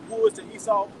that's in these woods that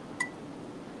Esau,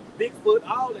 Bigfoot,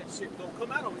 all that shit gonna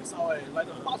come out on Esau ass. Like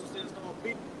the apostle said, it's gonna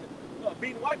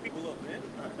beating white people up, man.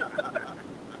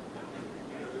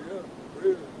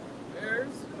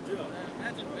 Bears? Yeah.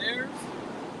 Imagine bears.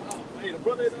 Oh, hey, the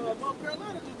brother in North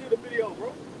Carolina just did a video,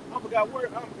 bro. I forgot where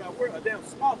a damn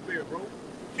sloth bear, bro.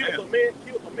 Killed a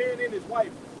man and his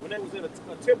wife when they was in a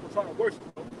temple trying to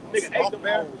worship, bro. Nigga ate them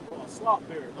hoes, bro. A sloth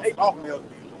bear.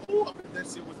 That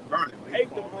shit was burning. Ate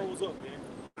them hoes up, man.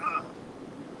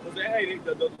 Because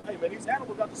hey man, these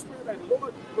animals got the spirit of the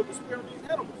Lord, put the spirit of these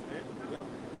animals, man.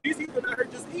 These heathen out here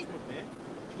just eating them, man.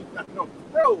 No,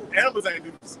 bro. Animals ain't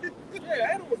even sick.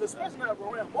 Yeah, animals, especially not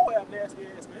around Moab, nasty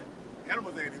ass, man.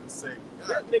 Animals ain't even sick.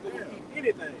 That nigga will eat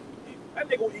anything. That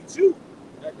nigga will eat you.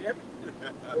 God damn it.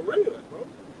 For real, bro.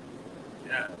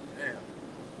 Yeah, damn.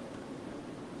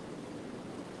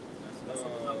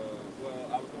 Well,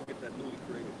 I was gonna get that newly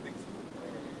created thing.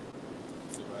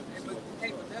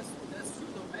 But that's true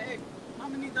though, man. Hey, how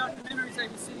many documentaries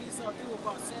have you seen you saw do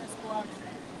about Sasquatch,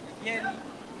 the Yeti,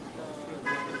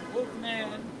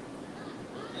 Wolfman?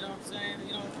 You know what I'm saying?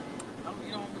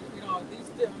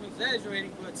 I'm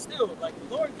exaggerating, but still, like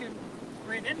the Lord can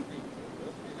create anything.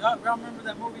 Y'all remember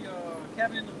that movie,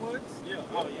 Cabin in the Woods? Yeah.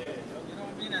 Oh yeah. You know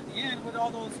what I mean? At the end, with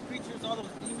all those creatures, all those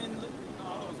demons,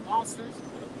 all those monsters,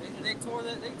 they tore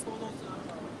those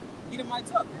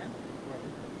Edomites up, man.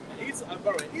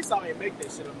 Esau ain't make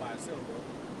that shit up by himself, bro.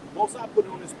 Most I put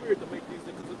it on his spirit to make these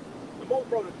things. The most,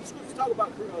 bro, the scriptures talk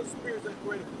about spirits that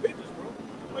created for vengeance, bro.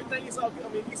 What do you think Esau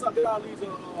get all these,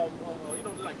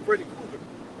 like Freddy Krueger?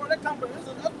 Bro, that's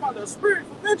probably a spirit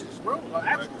for vengeance, bro. An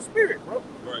actual spirit, bro.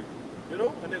 Right. You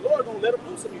know, and the Lord gonna let him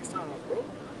loose in these times, bro.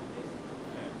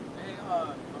 Hey,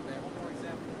 okay, one more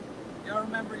example. Y'all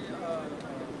remember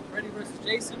Freddy versus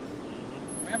Jason?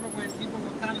 Remember when people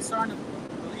were kind of starting to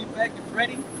believe back in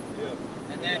Freddy? Yeah.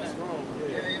 And then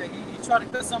He he tried to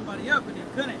cut somebody up and he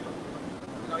couldn't.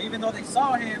 You know, even though they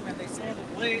saw him and they saw the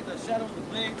blade, the shadow of the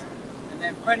blades, and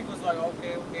then Freddy was like,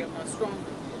 okay, I'm not strong enough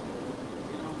yet.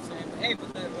 You know what I'm saying?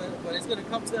 But hey, but it's gonna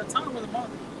come to that time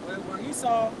where he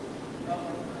saw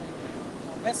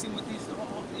messing with these,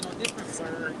 different.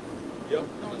 CERN. Yep. You know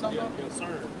what I'm talking about? Yeah,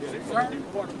 CERN. Yeah, they CERN? fucking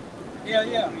part of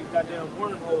Yeah. these goddamn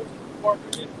wormholes,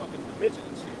 partners in fucking dimensions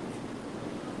and shit.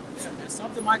 Yeah, and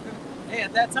something might come. Hey,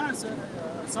 at that time, sir,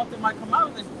 something might come out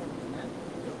of this world, man.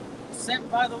 Sent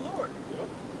by the Lord. Yep.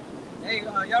 Hey,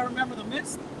 y'all remember The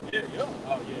Mist? Yeah.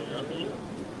 Oh yeah.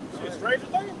 Shit, Stranger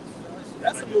Things.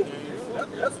 That's a movie.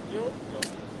 That's you know.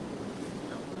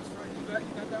 That's right.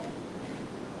 You got that one?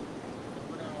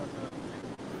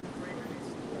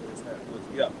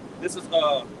 Yeah. This is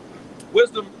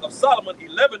Wisdom of Solomon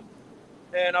 11,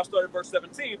 and I'll start at verse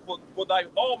 17. For thy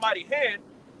almighty hand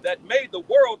that made the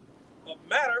world of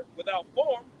matter without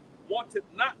form wanted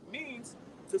not means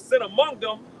to send among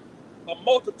them a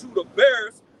multitude of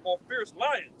bears or fierce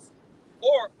lions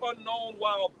or unknown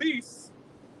wild beasts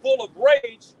full of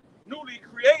rage newly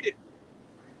created,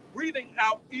 breathing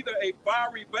out either a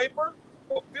fiery vapor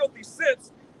or filthy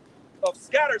scents of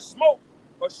scattered smoke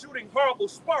or shooting horrible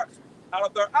sparks out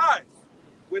of their eyes,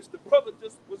 which the brother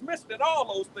just was missing in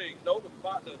all those things, the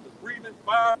breathing,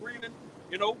 fire breathing,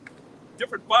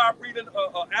 different fire breathing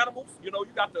animals. You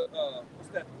got the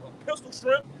pistol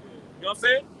shrimp. You know what I'm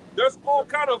saying? There's all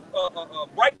kind of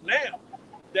right now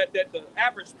that the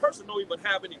average person don't even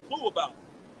have any clue about.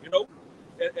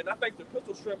 And I think the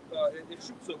pistol shrimp it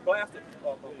shoots a blast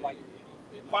of like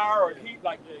fire or heat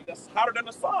like that's hotter than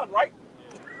the sun, right?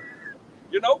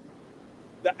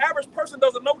 The average person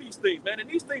doesn't know these things, man. And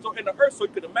these things are in the earth, so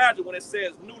you can imagine when it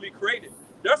says newly created.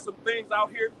 There's some things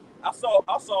out here. I saw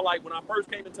like when I first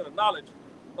came into the knowledge,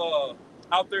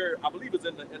 out there, I believe it's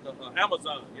in the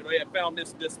Amazon. They had found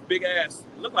this big ass,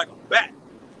 it looked like a bat,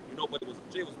 but it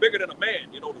was bigger than a man.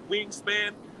 The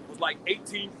wingspan was like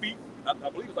 18 feet. I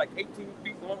believe it was like 18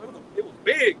 feet long. It was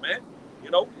big, man.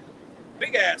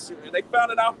 Big ass shit. And they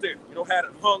found it out there. Had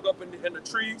it hung up in the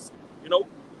trees.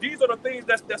 These are the things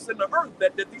that's in the earth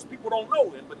that these people don't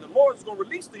know. But the Lord is going to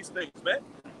release these things, man.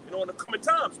 In the coming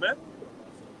times, man.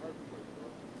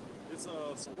 It's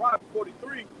Sirach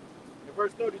 43, in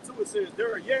verse 32, it says,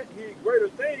 there are yet here greater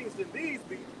things than these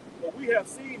be, but we have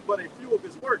seen but a few of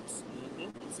his works. Mm-hmm.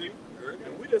 You see?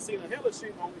 And we just seen a hell of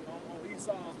shit on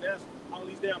Esau's, all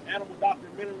these damn animal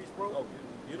documentaries, bro. Oh,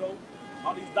 yeah.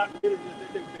 All these documentaries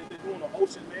they do in the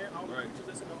ocean, man. All the creatures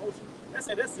that's in the ocean. That's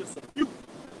just a few.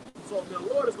 So the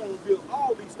Lord is going to reveal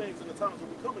all these things in the times that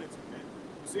we're coming into, man.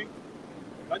 You see?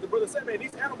 Like the brother said, man,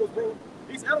 these animals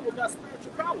got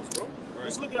spiritual powers, bro. Right.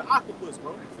 Just look at an octopus,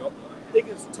 bro. Yep. They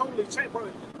can totally change, bro.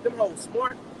 Them hoes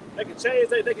smart. They can change,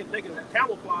 they can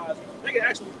camouflage. They can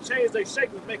actually change their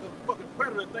shape and make a fucking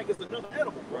predator think it's another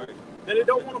animal, right? That they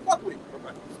don't want to fuck with.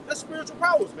 Right. That's spiritual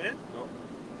powers, man. No.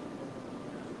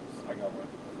 I got one.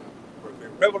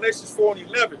 Revelations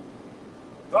 4:11.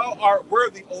 Thou art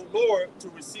worthy, O Lord, to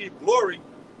receive glory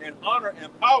and honor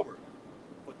and power,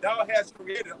 for thou hast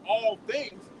created all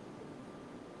things.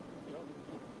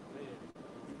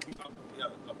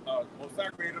 Most High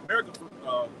created America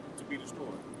to be destroyed.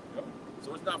 Yep.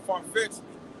 So it's not far-fetched.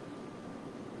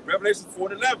 Revelation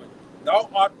 4:11. Thou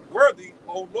art worthy,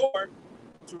 O Lord,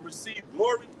 to receive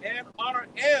glory and honor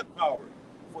and power,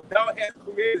 for thou hast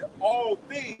created all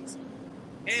things,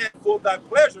 and for thy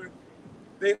pleasure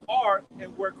they are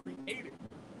and were created.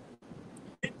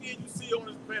 Anything you see on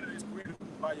this planet is created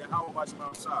by Yahweh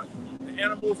Shai. The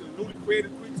animals and the newly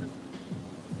created creatures.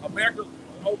 America,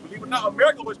 believe it or not,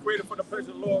 America was created for the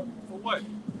pleasure of the Lord. For what?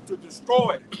 To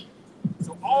destroy it.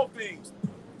 all things.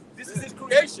 This is his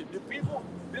creation. The people,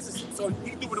 this is so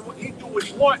he do what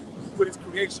he want with his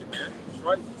creation, man. That's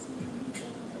right.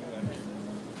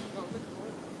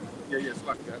 Yeah, it's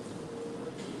like that.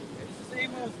 This is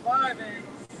Amos 5 and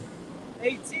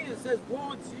 18. It says,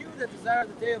 "Woe unto you that desire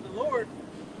the day of the Lord.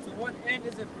 To what end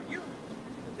is it for you?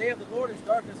 The day of the Lord is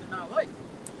darkness and not light."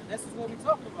 And this is what we're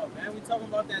talking about, man. We're talking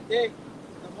about that day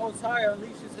the Most High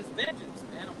unleashes his vengeance,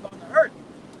 man, upon the earth.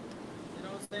 You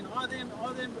know what I'm saying?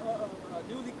 All them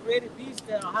newly created beasts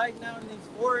that are hiding out in these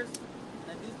forests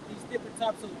and these different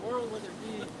types of the world, whether it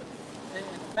be in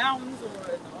the mountains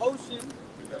or in the ocean,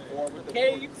 the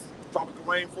caves. Tropical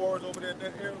rainforest over there in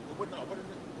that area. What is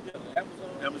it?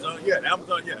 Yeah,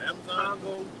 Amazon.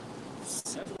 Congo.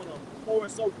 That's one of them. The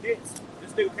forest so dense,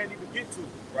 this nigga can't even get to.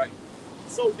 Right.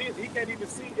 So dense, he can't even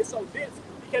see. It's so dense,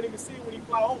 he can't even see when he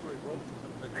fly over it, bro.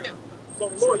 So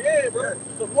the Lord, bro.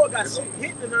 So the Lord got shit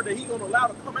hitting in there that he gonna allow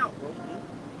to come out, bro.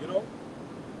 You know?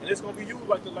 And it's gonna be used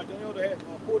like the elder had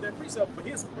pulled that precept for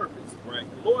his purpose. Right.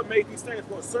 The Lord made these things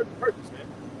for a certain purpose, man.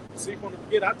 See, from the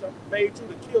beginning, I made you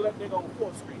to kill that nigga on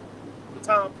 4th Street. The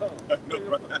time comes. You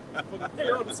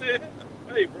know what I'm saying?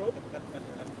 Hey, bro.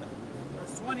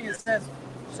 Verse 20 it says,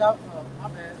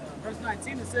 verse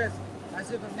 19 it says,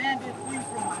 "As if a man did flee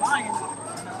from a lion,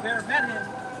 and a bear met him,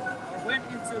 or went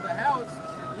into the house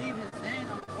and leave his hand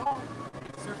on the wall,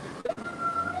 serpent bit him."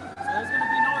 So there's going to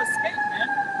be no escape, man.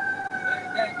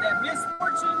 That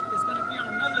misfortune is going to be on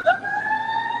another level, man.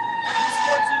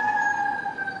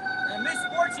 That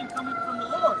misfortune coming from the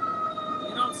Lord.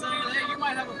 You know what I'm saying? Hey, you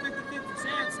might have a 50-50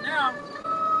 chance now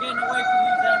getting away from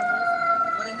these animals,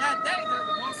 but in that day, the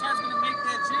Most High is going to make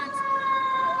that chance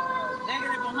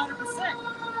negative 100%. You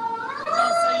know what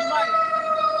I'm saying? You might.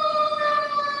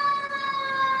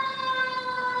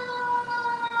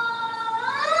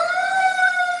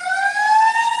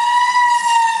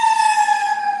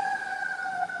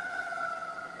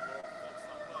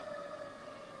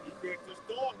 You get the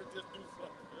storm to just do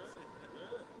something.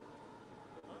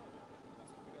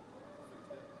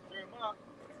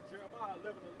 Jeremiah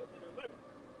 11:11.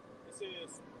 It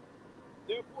says,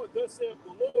 "Therefore thus saith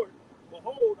the Lord,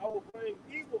 behold, I will bring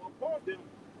evil upon them,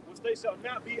 which they shall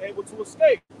not be able to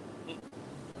escape. And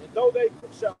though they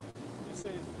shall," it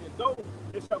says, "and though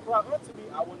they shall cry unto me,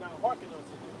 I will not hearken unto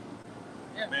them."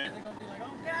 Yeah, man, they're going to be like,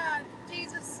 "Oh God,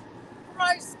 Jesus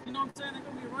Christ." You know what I'm saying? They're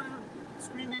going to be running,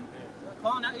 screaming,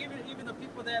 calling out, even the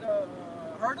people that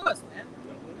hurt us, man,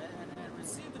 and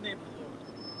receive the name of the Lord.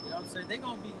 You know what I'm saying?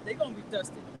 They're gonna be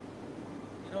dusted.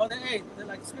 You know, they're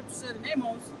like the scripture said in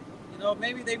Amos, you know,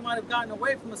 maybe they might have gotten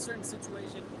away from a certain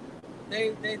situation.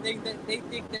 They think that,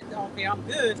 okay, I'm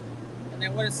good, and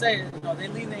then what it say, you know, they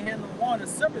lean their hand on the wall and a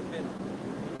serpent bit them.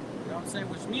 You know what I'm saying?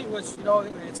 Which you know,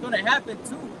 it's gonna happen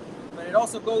too, but it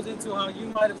also goes into how you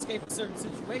might have escaped a certain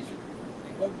situation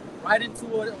and go right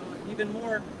into an even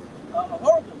more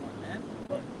horrible one, man.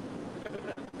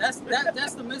 That's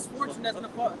the misfortune that's gonna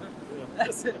fall.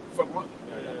 That's it.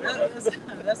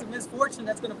 That's a misfortune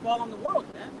that's gonna fall on the world,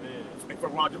 man. Speak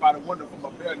from Ron, you might have wondered from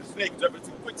a bear and a snake jumping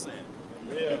into quicksand.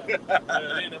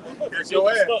 That's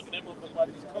your ass.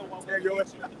 Tear your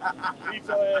ass. Eat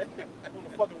your ass from the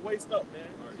fucking waist up, man.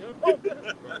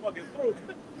 Fucking through.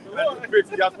 That's the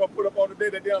picture y'all supposed to put up on the day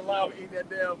that damn lion eating that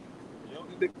damn.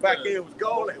 The back end was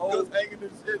gone, like was hanging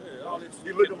and shit.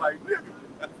 You looking like nigga.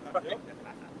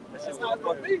 That's just how it's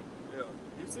gonna be.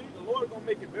 You see, the Lord is gonna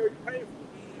make it very painful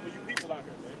for you people out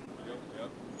here, man. You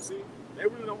see, they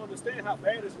really don't understand how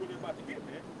bad it's really about to get,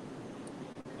 man.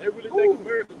 They really think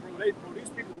America, bro. These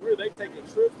people really, they taking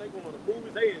trips, they going to the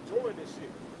movies, they enjoying this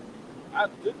shit. I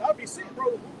be seeing,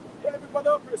 bro. Everybody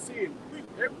up here seeing.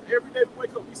 Every day we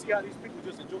wake up, we see how these people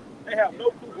just enjoy. They have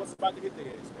no clue what's about to hit their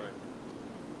ass, man.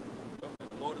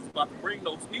 The Lord is about to bring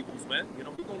those evils, man. You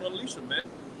know, we're gonna unleash them, man.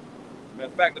 Matter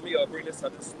of fact, let me bring this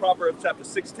up. This is Proverbs chapter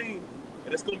 16,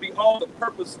 and it's going to be all the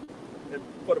purpose and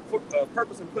for the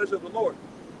purpose and pleasure of the Lord.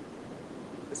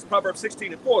 This is Proverbs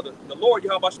 16:4. The Lord,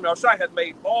 Yahweh Shemel Shai, has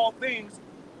made all things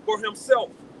for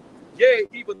himself. Yea,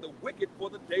 even the wicked for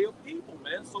the day of evil,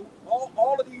 man. So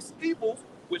all of these evils,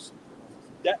 which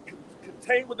that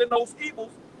contained within those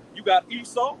evils, you got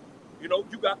Esau, you know,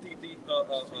 you got the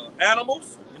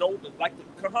animals, you know, like the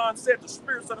Quran said, the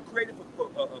spirits that are created for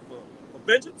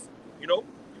vengeance. You know,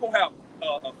 you're going to have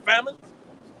famines,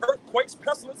 earthquakes,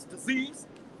 pestilence, disease,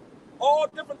 all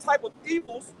different type of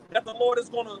evils that the Lord is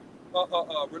going to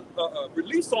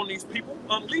release on these people,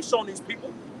 unleash on these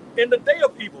people in the day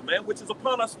of evil, man, which is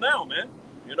upon us now, man,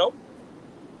 you know.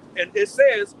 And it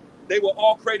says they were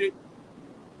all created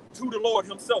to the Lord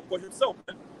himself, for himself,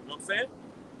 man. You know what I'm saying?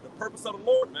 The purpose of the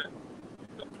Lord, man.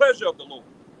 The pleasure of the Lord.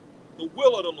 The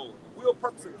will of the Lord. will,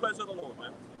 purpose, and pleasure of the Lord,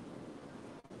 man.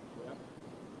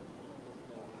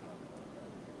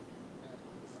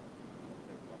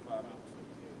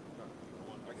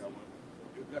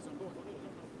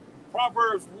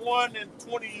 Proverbs 1 and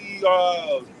 20.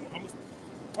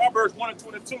 Proverbs 1 and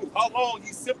 22. How long,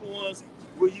 ye simple ones,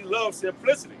 will ye love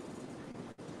simplicity?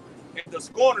 And the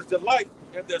scorners delight,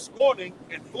 and their scorning,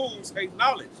 and fools hate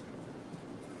knowledge.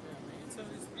 Yeah, man, you tell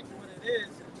these people what it is,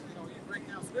 and, you know, you break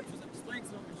down scriptures and explain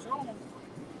to them and show them,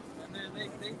 and then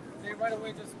they right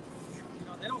away just, you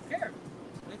know, they don't care.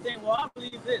 They think, well, I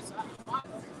believe this.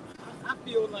 I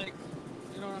feel like,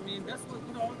 you know what I mean? That's what,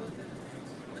 you know,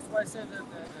 that's why I said that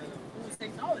fools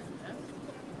hate knowledge, man.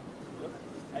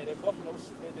 Hey, that Buffalo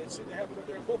shit, that shit that happened up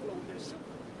there in Buffalo with that shit.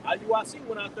 IUIC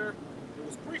went out there, it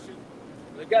was preaching.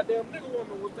 The goddamn nigga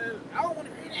woman was there. I don't want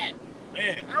to hear that.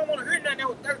 Man, I don't want to hear nothing that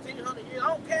was 1,300 years. I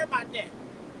don't care about that.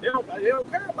 They don't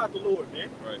care about the Lord, man.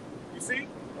 Right. You see?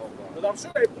 Because I'm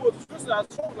sure they pulled the scripture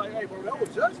out of like, hey, bro, that was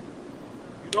judgment.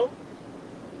 You know?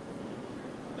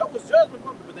 That was judgment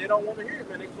from them, but they don't want to hear it,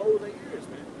 man. They close their ears,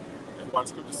 man. And why the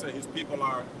scripture say his people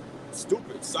are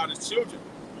stupid, son as children.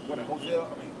 What in Hosea?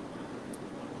 I mean,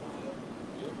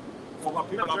 for my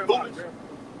people are foolish.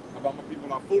 About my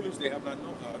people are foolish, they have not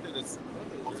known. I think it's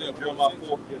Hosea 4. Jeremiah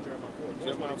 4.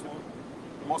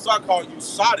 The Most High call you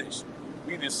sottish,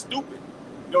 meaning stupid.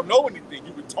 You don't know anything.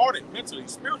 You retarded mentally,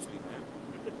 spiritually, man.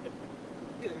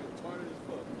 Retarded as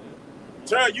fuck, man.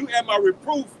 Turn you at my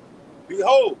reproof.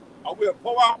 Behold, I will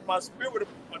pour out my spirit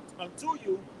unto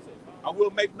you. I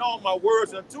will make known my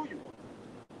words unto you.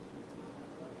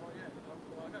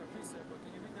 I got a precept, but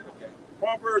can you read that? Okay.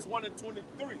 Proverbs 1 and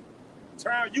 23.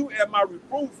 Turn you at my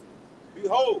reproof.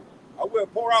 Behold, I will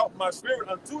pour out my spirit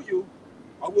unto you.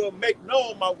 I will make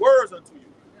known my words unto you.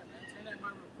 Yeah, man, turn at my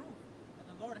reproof. And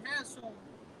the Lord has shown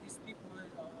these people,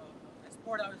 has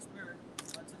poured out his spirit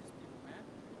unto these people, man.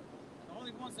 And the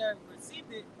only ones that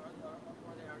received it, or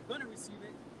they are going to receive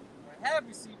it, or have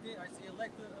received it, are the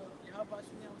elected of Yahweh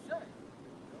Shem Shai.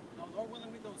 You know, Lord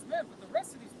willing, with those men. But the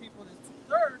rest of these people, there's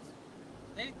 2/3,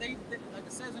 they like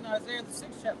it says in Isaiah the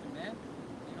 6th chapter, man,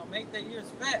 you know, make their ears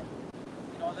fat.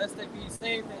 You know, lest they be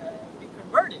saved and be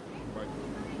converted. Right.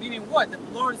 Meaning what? That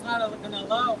the Lord is not going to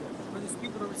allow for these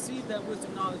people to receive that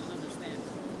wisdom, knowledge, and understanding.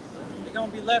 They're going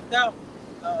to be left out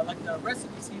like the rest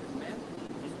of these heathen, man.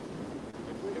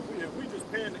 If we just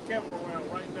pan the camera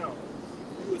around right now,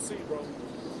 you would see, bro,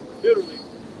 literally,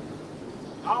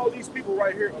 all these people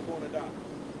right here are going to die.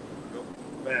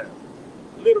 Man.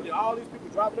 Literally, all these people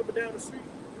driving up and down the street,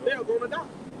 they're going to die.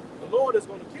 The Lord is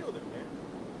going to kill them, man.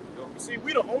 You see,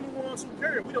 we the only ones who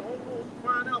care. We the only ones who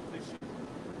crying out for this shit.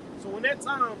 So in that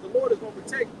time, the Lord is going to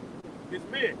protect his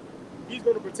men. He's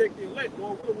going to protect the elect.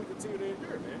 Lord, will we continue to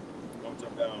endure, man? I'm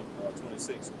jump down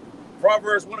 26.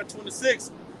 Proverbs 1 and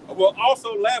 26. I will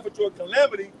also laugh at your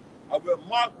calamity. I will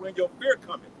mock when your fear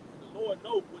cometh. The Lord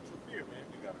knows what you fear, man.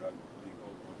 You got it.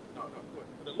 No, good.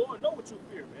 But the Lord knows what you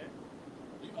fear, man.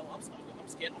 You know, I'm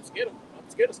scared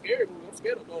of scary movies. I'm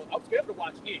scared to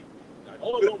watch it. The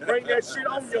Lord gonna bring that shit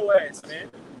on your ass, man.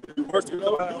 Worst of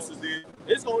the producers did.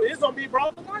 It's gonna be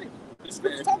brought to life. Let's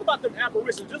talk about them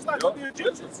apparitions, just like with the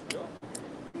Egyptians.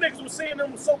 Niggas was seeing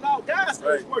them so-called guys that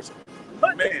was worship.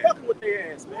 Hunting, fucking with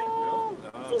their ass, man.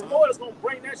 So the Lord is gonna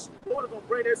bring that shit. The Lord is gonna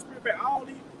bring that spirit back. All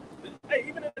these, hey,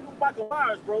 even in the new Michael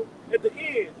Myers, bro, at the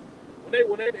end,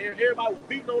 when everybody was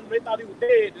beating on him, they thought he was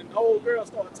dead, and the old girl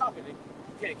started talking. You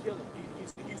can't kill him.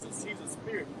 He's a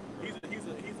spirit. He's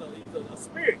a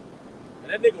spirit. And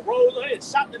that nigga rose up and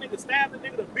shot the nigga, stabbed the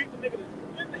nigga, beat the nigga.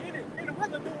 Any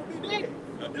regular dude would be dead.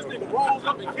 This nigga rose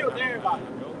up and killed everybody.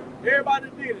 Everybody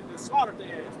did it, just slaughtered their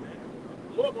ass, man.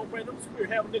 The Lord gonna bring them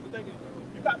spirit, have a nigga thinking,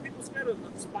 you got people scared of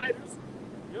spiders,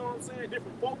 you know what I'm saying?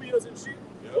 Different phobias and shit.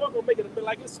 The Lord gonna make it a bit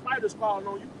like it's spiders crawling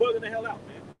on you, bugging the hell out,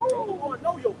 man. The Lord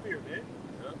know your fear, man.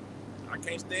 I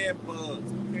can't stand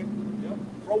bugs. Okay? Yep.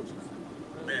 Roaches.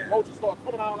 Man. Roaches start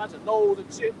coming out out your nose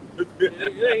and shit. It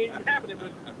ain't even happening,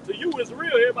 but to you it's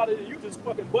real. Everybody, you just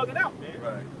fucking bugging out, man.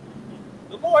 Right.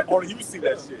 The Lord. Only you see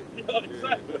that shit. Yeah,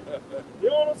 exactly. You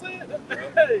know what I'm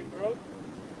saying? Hey, bro.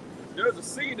 There's a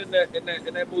scene in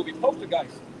that movie,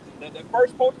 Poltergeist. That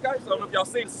first Poltergeist. I don't know if y'all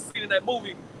seen the scene in that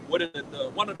movie where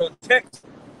one of the techs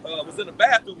was in the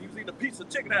bathroom. He was eating a piece of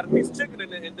chicken,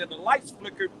 and then the lights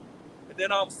flickered, and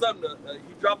then all of a sudden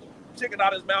he dropped the chicken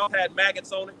out of his mouth, had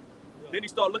maggots on it. Then he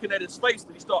started looking at his face,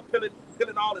 and he started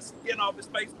peeling all the skin off his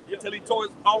face until he tore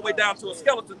it all the way down to a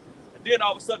skeleton. And then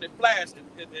all of a sudden it flashed,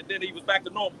 and then he was back to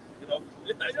normal. You know.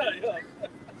 Yeah.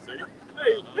 See?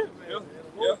 Hey, man. The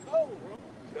Lord cold, bro.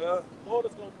 The Lord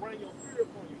is gonna bring your fear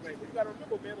upon you, man. But you gotta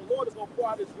remember, man, the Lord is gonna pour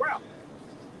out his wrath.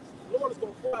 Lord is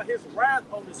going to pour out his wrath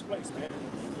on this place, man.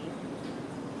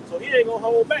 So he ain't going to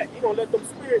hold back. He going to let them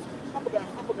spirits. I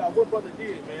forgot what brother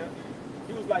did it, man.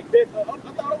 He was like, death. I think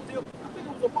it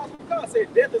was Apostle God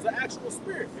said death is an actual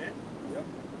spirit, man.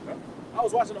 Yep. I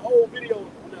was watching an old video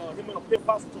when him and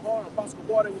Apostle Tahar and Apostle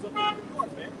Gabar was up in New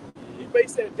York, man. He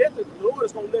basically said death, the Lord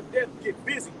is going to let death get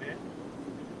busy, man.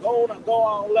 Go on and go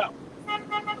all out.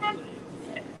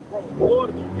 Bro, the Lord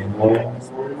is going to get busy.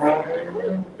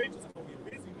 Bitches are going to get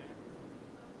busy, man.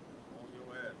 On your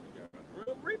ass.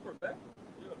 Grim Reaper, man.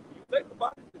 Yeah. You think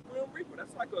about it, the Grim Reaper,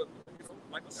 that's like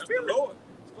a spirit. The Lord.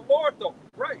 It's the Lord, though.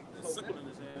 Right. It's simple in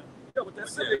his hand. Yeah, but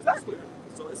that's it. Exactly.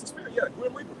 So it's a spirit, yeah,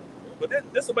 Grim Reaper. But then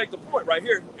this will make the point right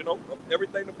here, you know, of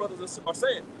everything the brothers are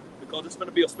saying. Because it's going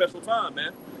to be a special time,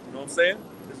 man. You know what I'm saying?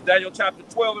 It's Daniel chapter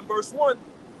 12 and verse 1.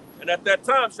 And at that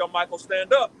time shall Michael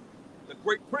stand up, the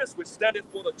great prince which standeth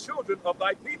for the children of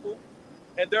thy people,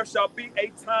 and there shall be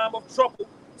a time of trouble,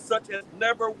 such as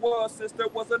never was since there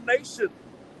was a nation,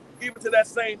 even to that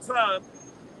same time.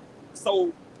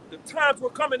 So the times we're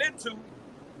coming into,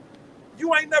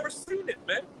 you ain't never seen it,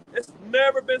 man. It's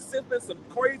never been since been some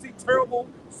crazy, terrible,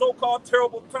 so-called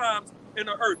terrible times in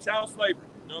the earth, child slavery.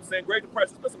 You know what I'm saying? Great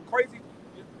Depression. It's been some crazy,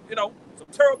 you know, some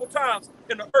terrible times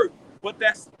in the earth. But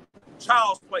that's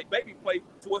child's play, baby play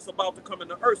to what's about to come in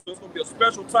the earth. So it's going to be a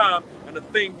special time, and the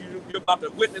thing you're about to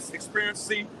witness, experience,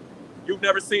 see, you've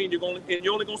never seen. You're only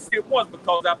going to see it once,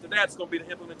 because after that, it's going to be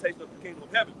the implementation of the kingdom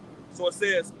of heaven. So it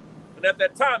says, and at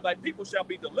that time, thy people shall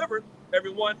be delivered,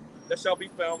 everyone that shall be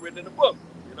found written in the book,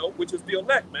 you know, which is the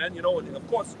elect, man, you know, and of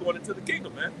course, going into the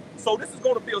kingdom, man. So this is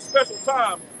going to be a special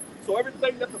time. So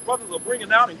everything that the brothers are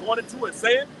bringing out and going into and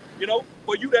saying, you know,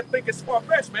 for you that think it's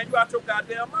far-fetched, man, you out your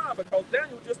goddamn mind, because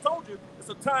Daniel just told you it's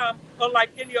a time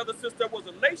unlike any other since there was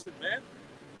a nation, man.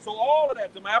 So all of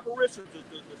that, the apparitions,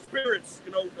 the spirits,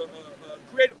 you know, the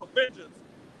creative vengeance,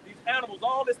 these animals,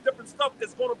 all this different stuff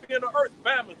that's going to be in the earth,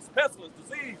 famines, pestilence,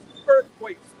 disease,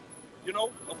 earthquakes, you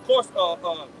know, of course,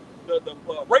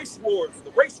 the race wars,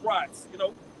 the race riots, you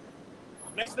know,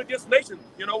 nation against nation,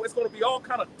 you know, it's going to be all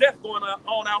kind of death going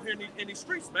on out here in these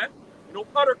streets, man. You know,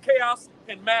 utter chaos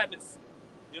and madness,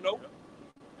 you know.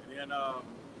 And then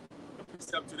the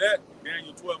precept to that,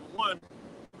 Daniel 12 and 1,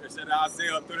 it said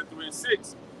Isaiah 33 and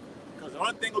 6. Because the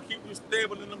only thing will keep you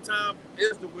stable in them times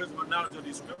is the wisdom and knowledge of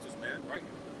these scriptures, man. Right?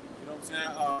 You know what I'm saying?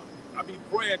 I be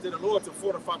praying to the Lord to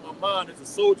fortify my mind as a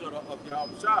soldier of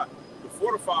Yahweh Shai. To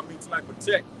fortify me to like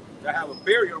protect, to have a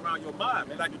barrier around your mind,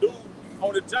 man. Like the dude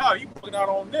on the job, he working out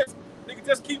on this. Nigga,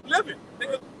 just keep living.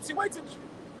 Nigga, see, wait till you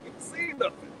ain't seen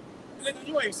nothing. Nigga,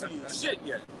 you ain't seen shit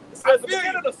yet. It's the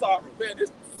beginning of the sorrow. Man,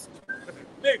 this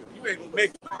nigga, you ain't gonna make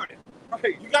it.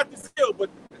 Right. You got the skill, but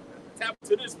tap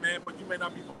into this, man, but you may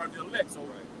not be part of the elect. So,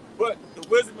 but the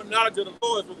wisdom and knowledge of the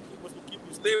Lord is what's gonna keep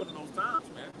you stable in those times,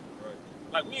 man. Right.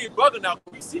 Like we ain't bugging out,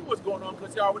 we see what's going on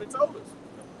because you already told us.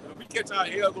 If we catch our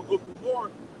hell, gonna go through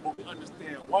more, but we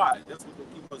understand why. That's what's gonna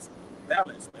keep us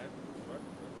balanced, man.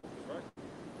 Right.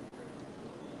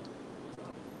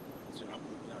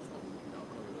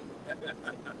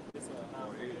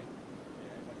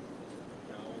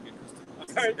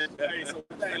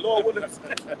 Hey, Lord, what is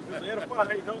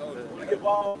edify, you know? We give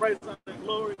all praise and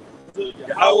glory to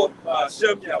Yahweh,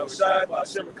 Hashem, Yahweh Shai,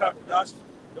 Hashem, Kakadash.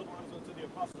 those ones unto the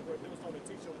apostles, those on the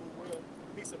teacher who will.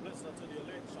 Peace and blessings unto the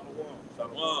elect. Shalom.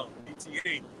 Shalom.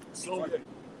 ETA. Soon.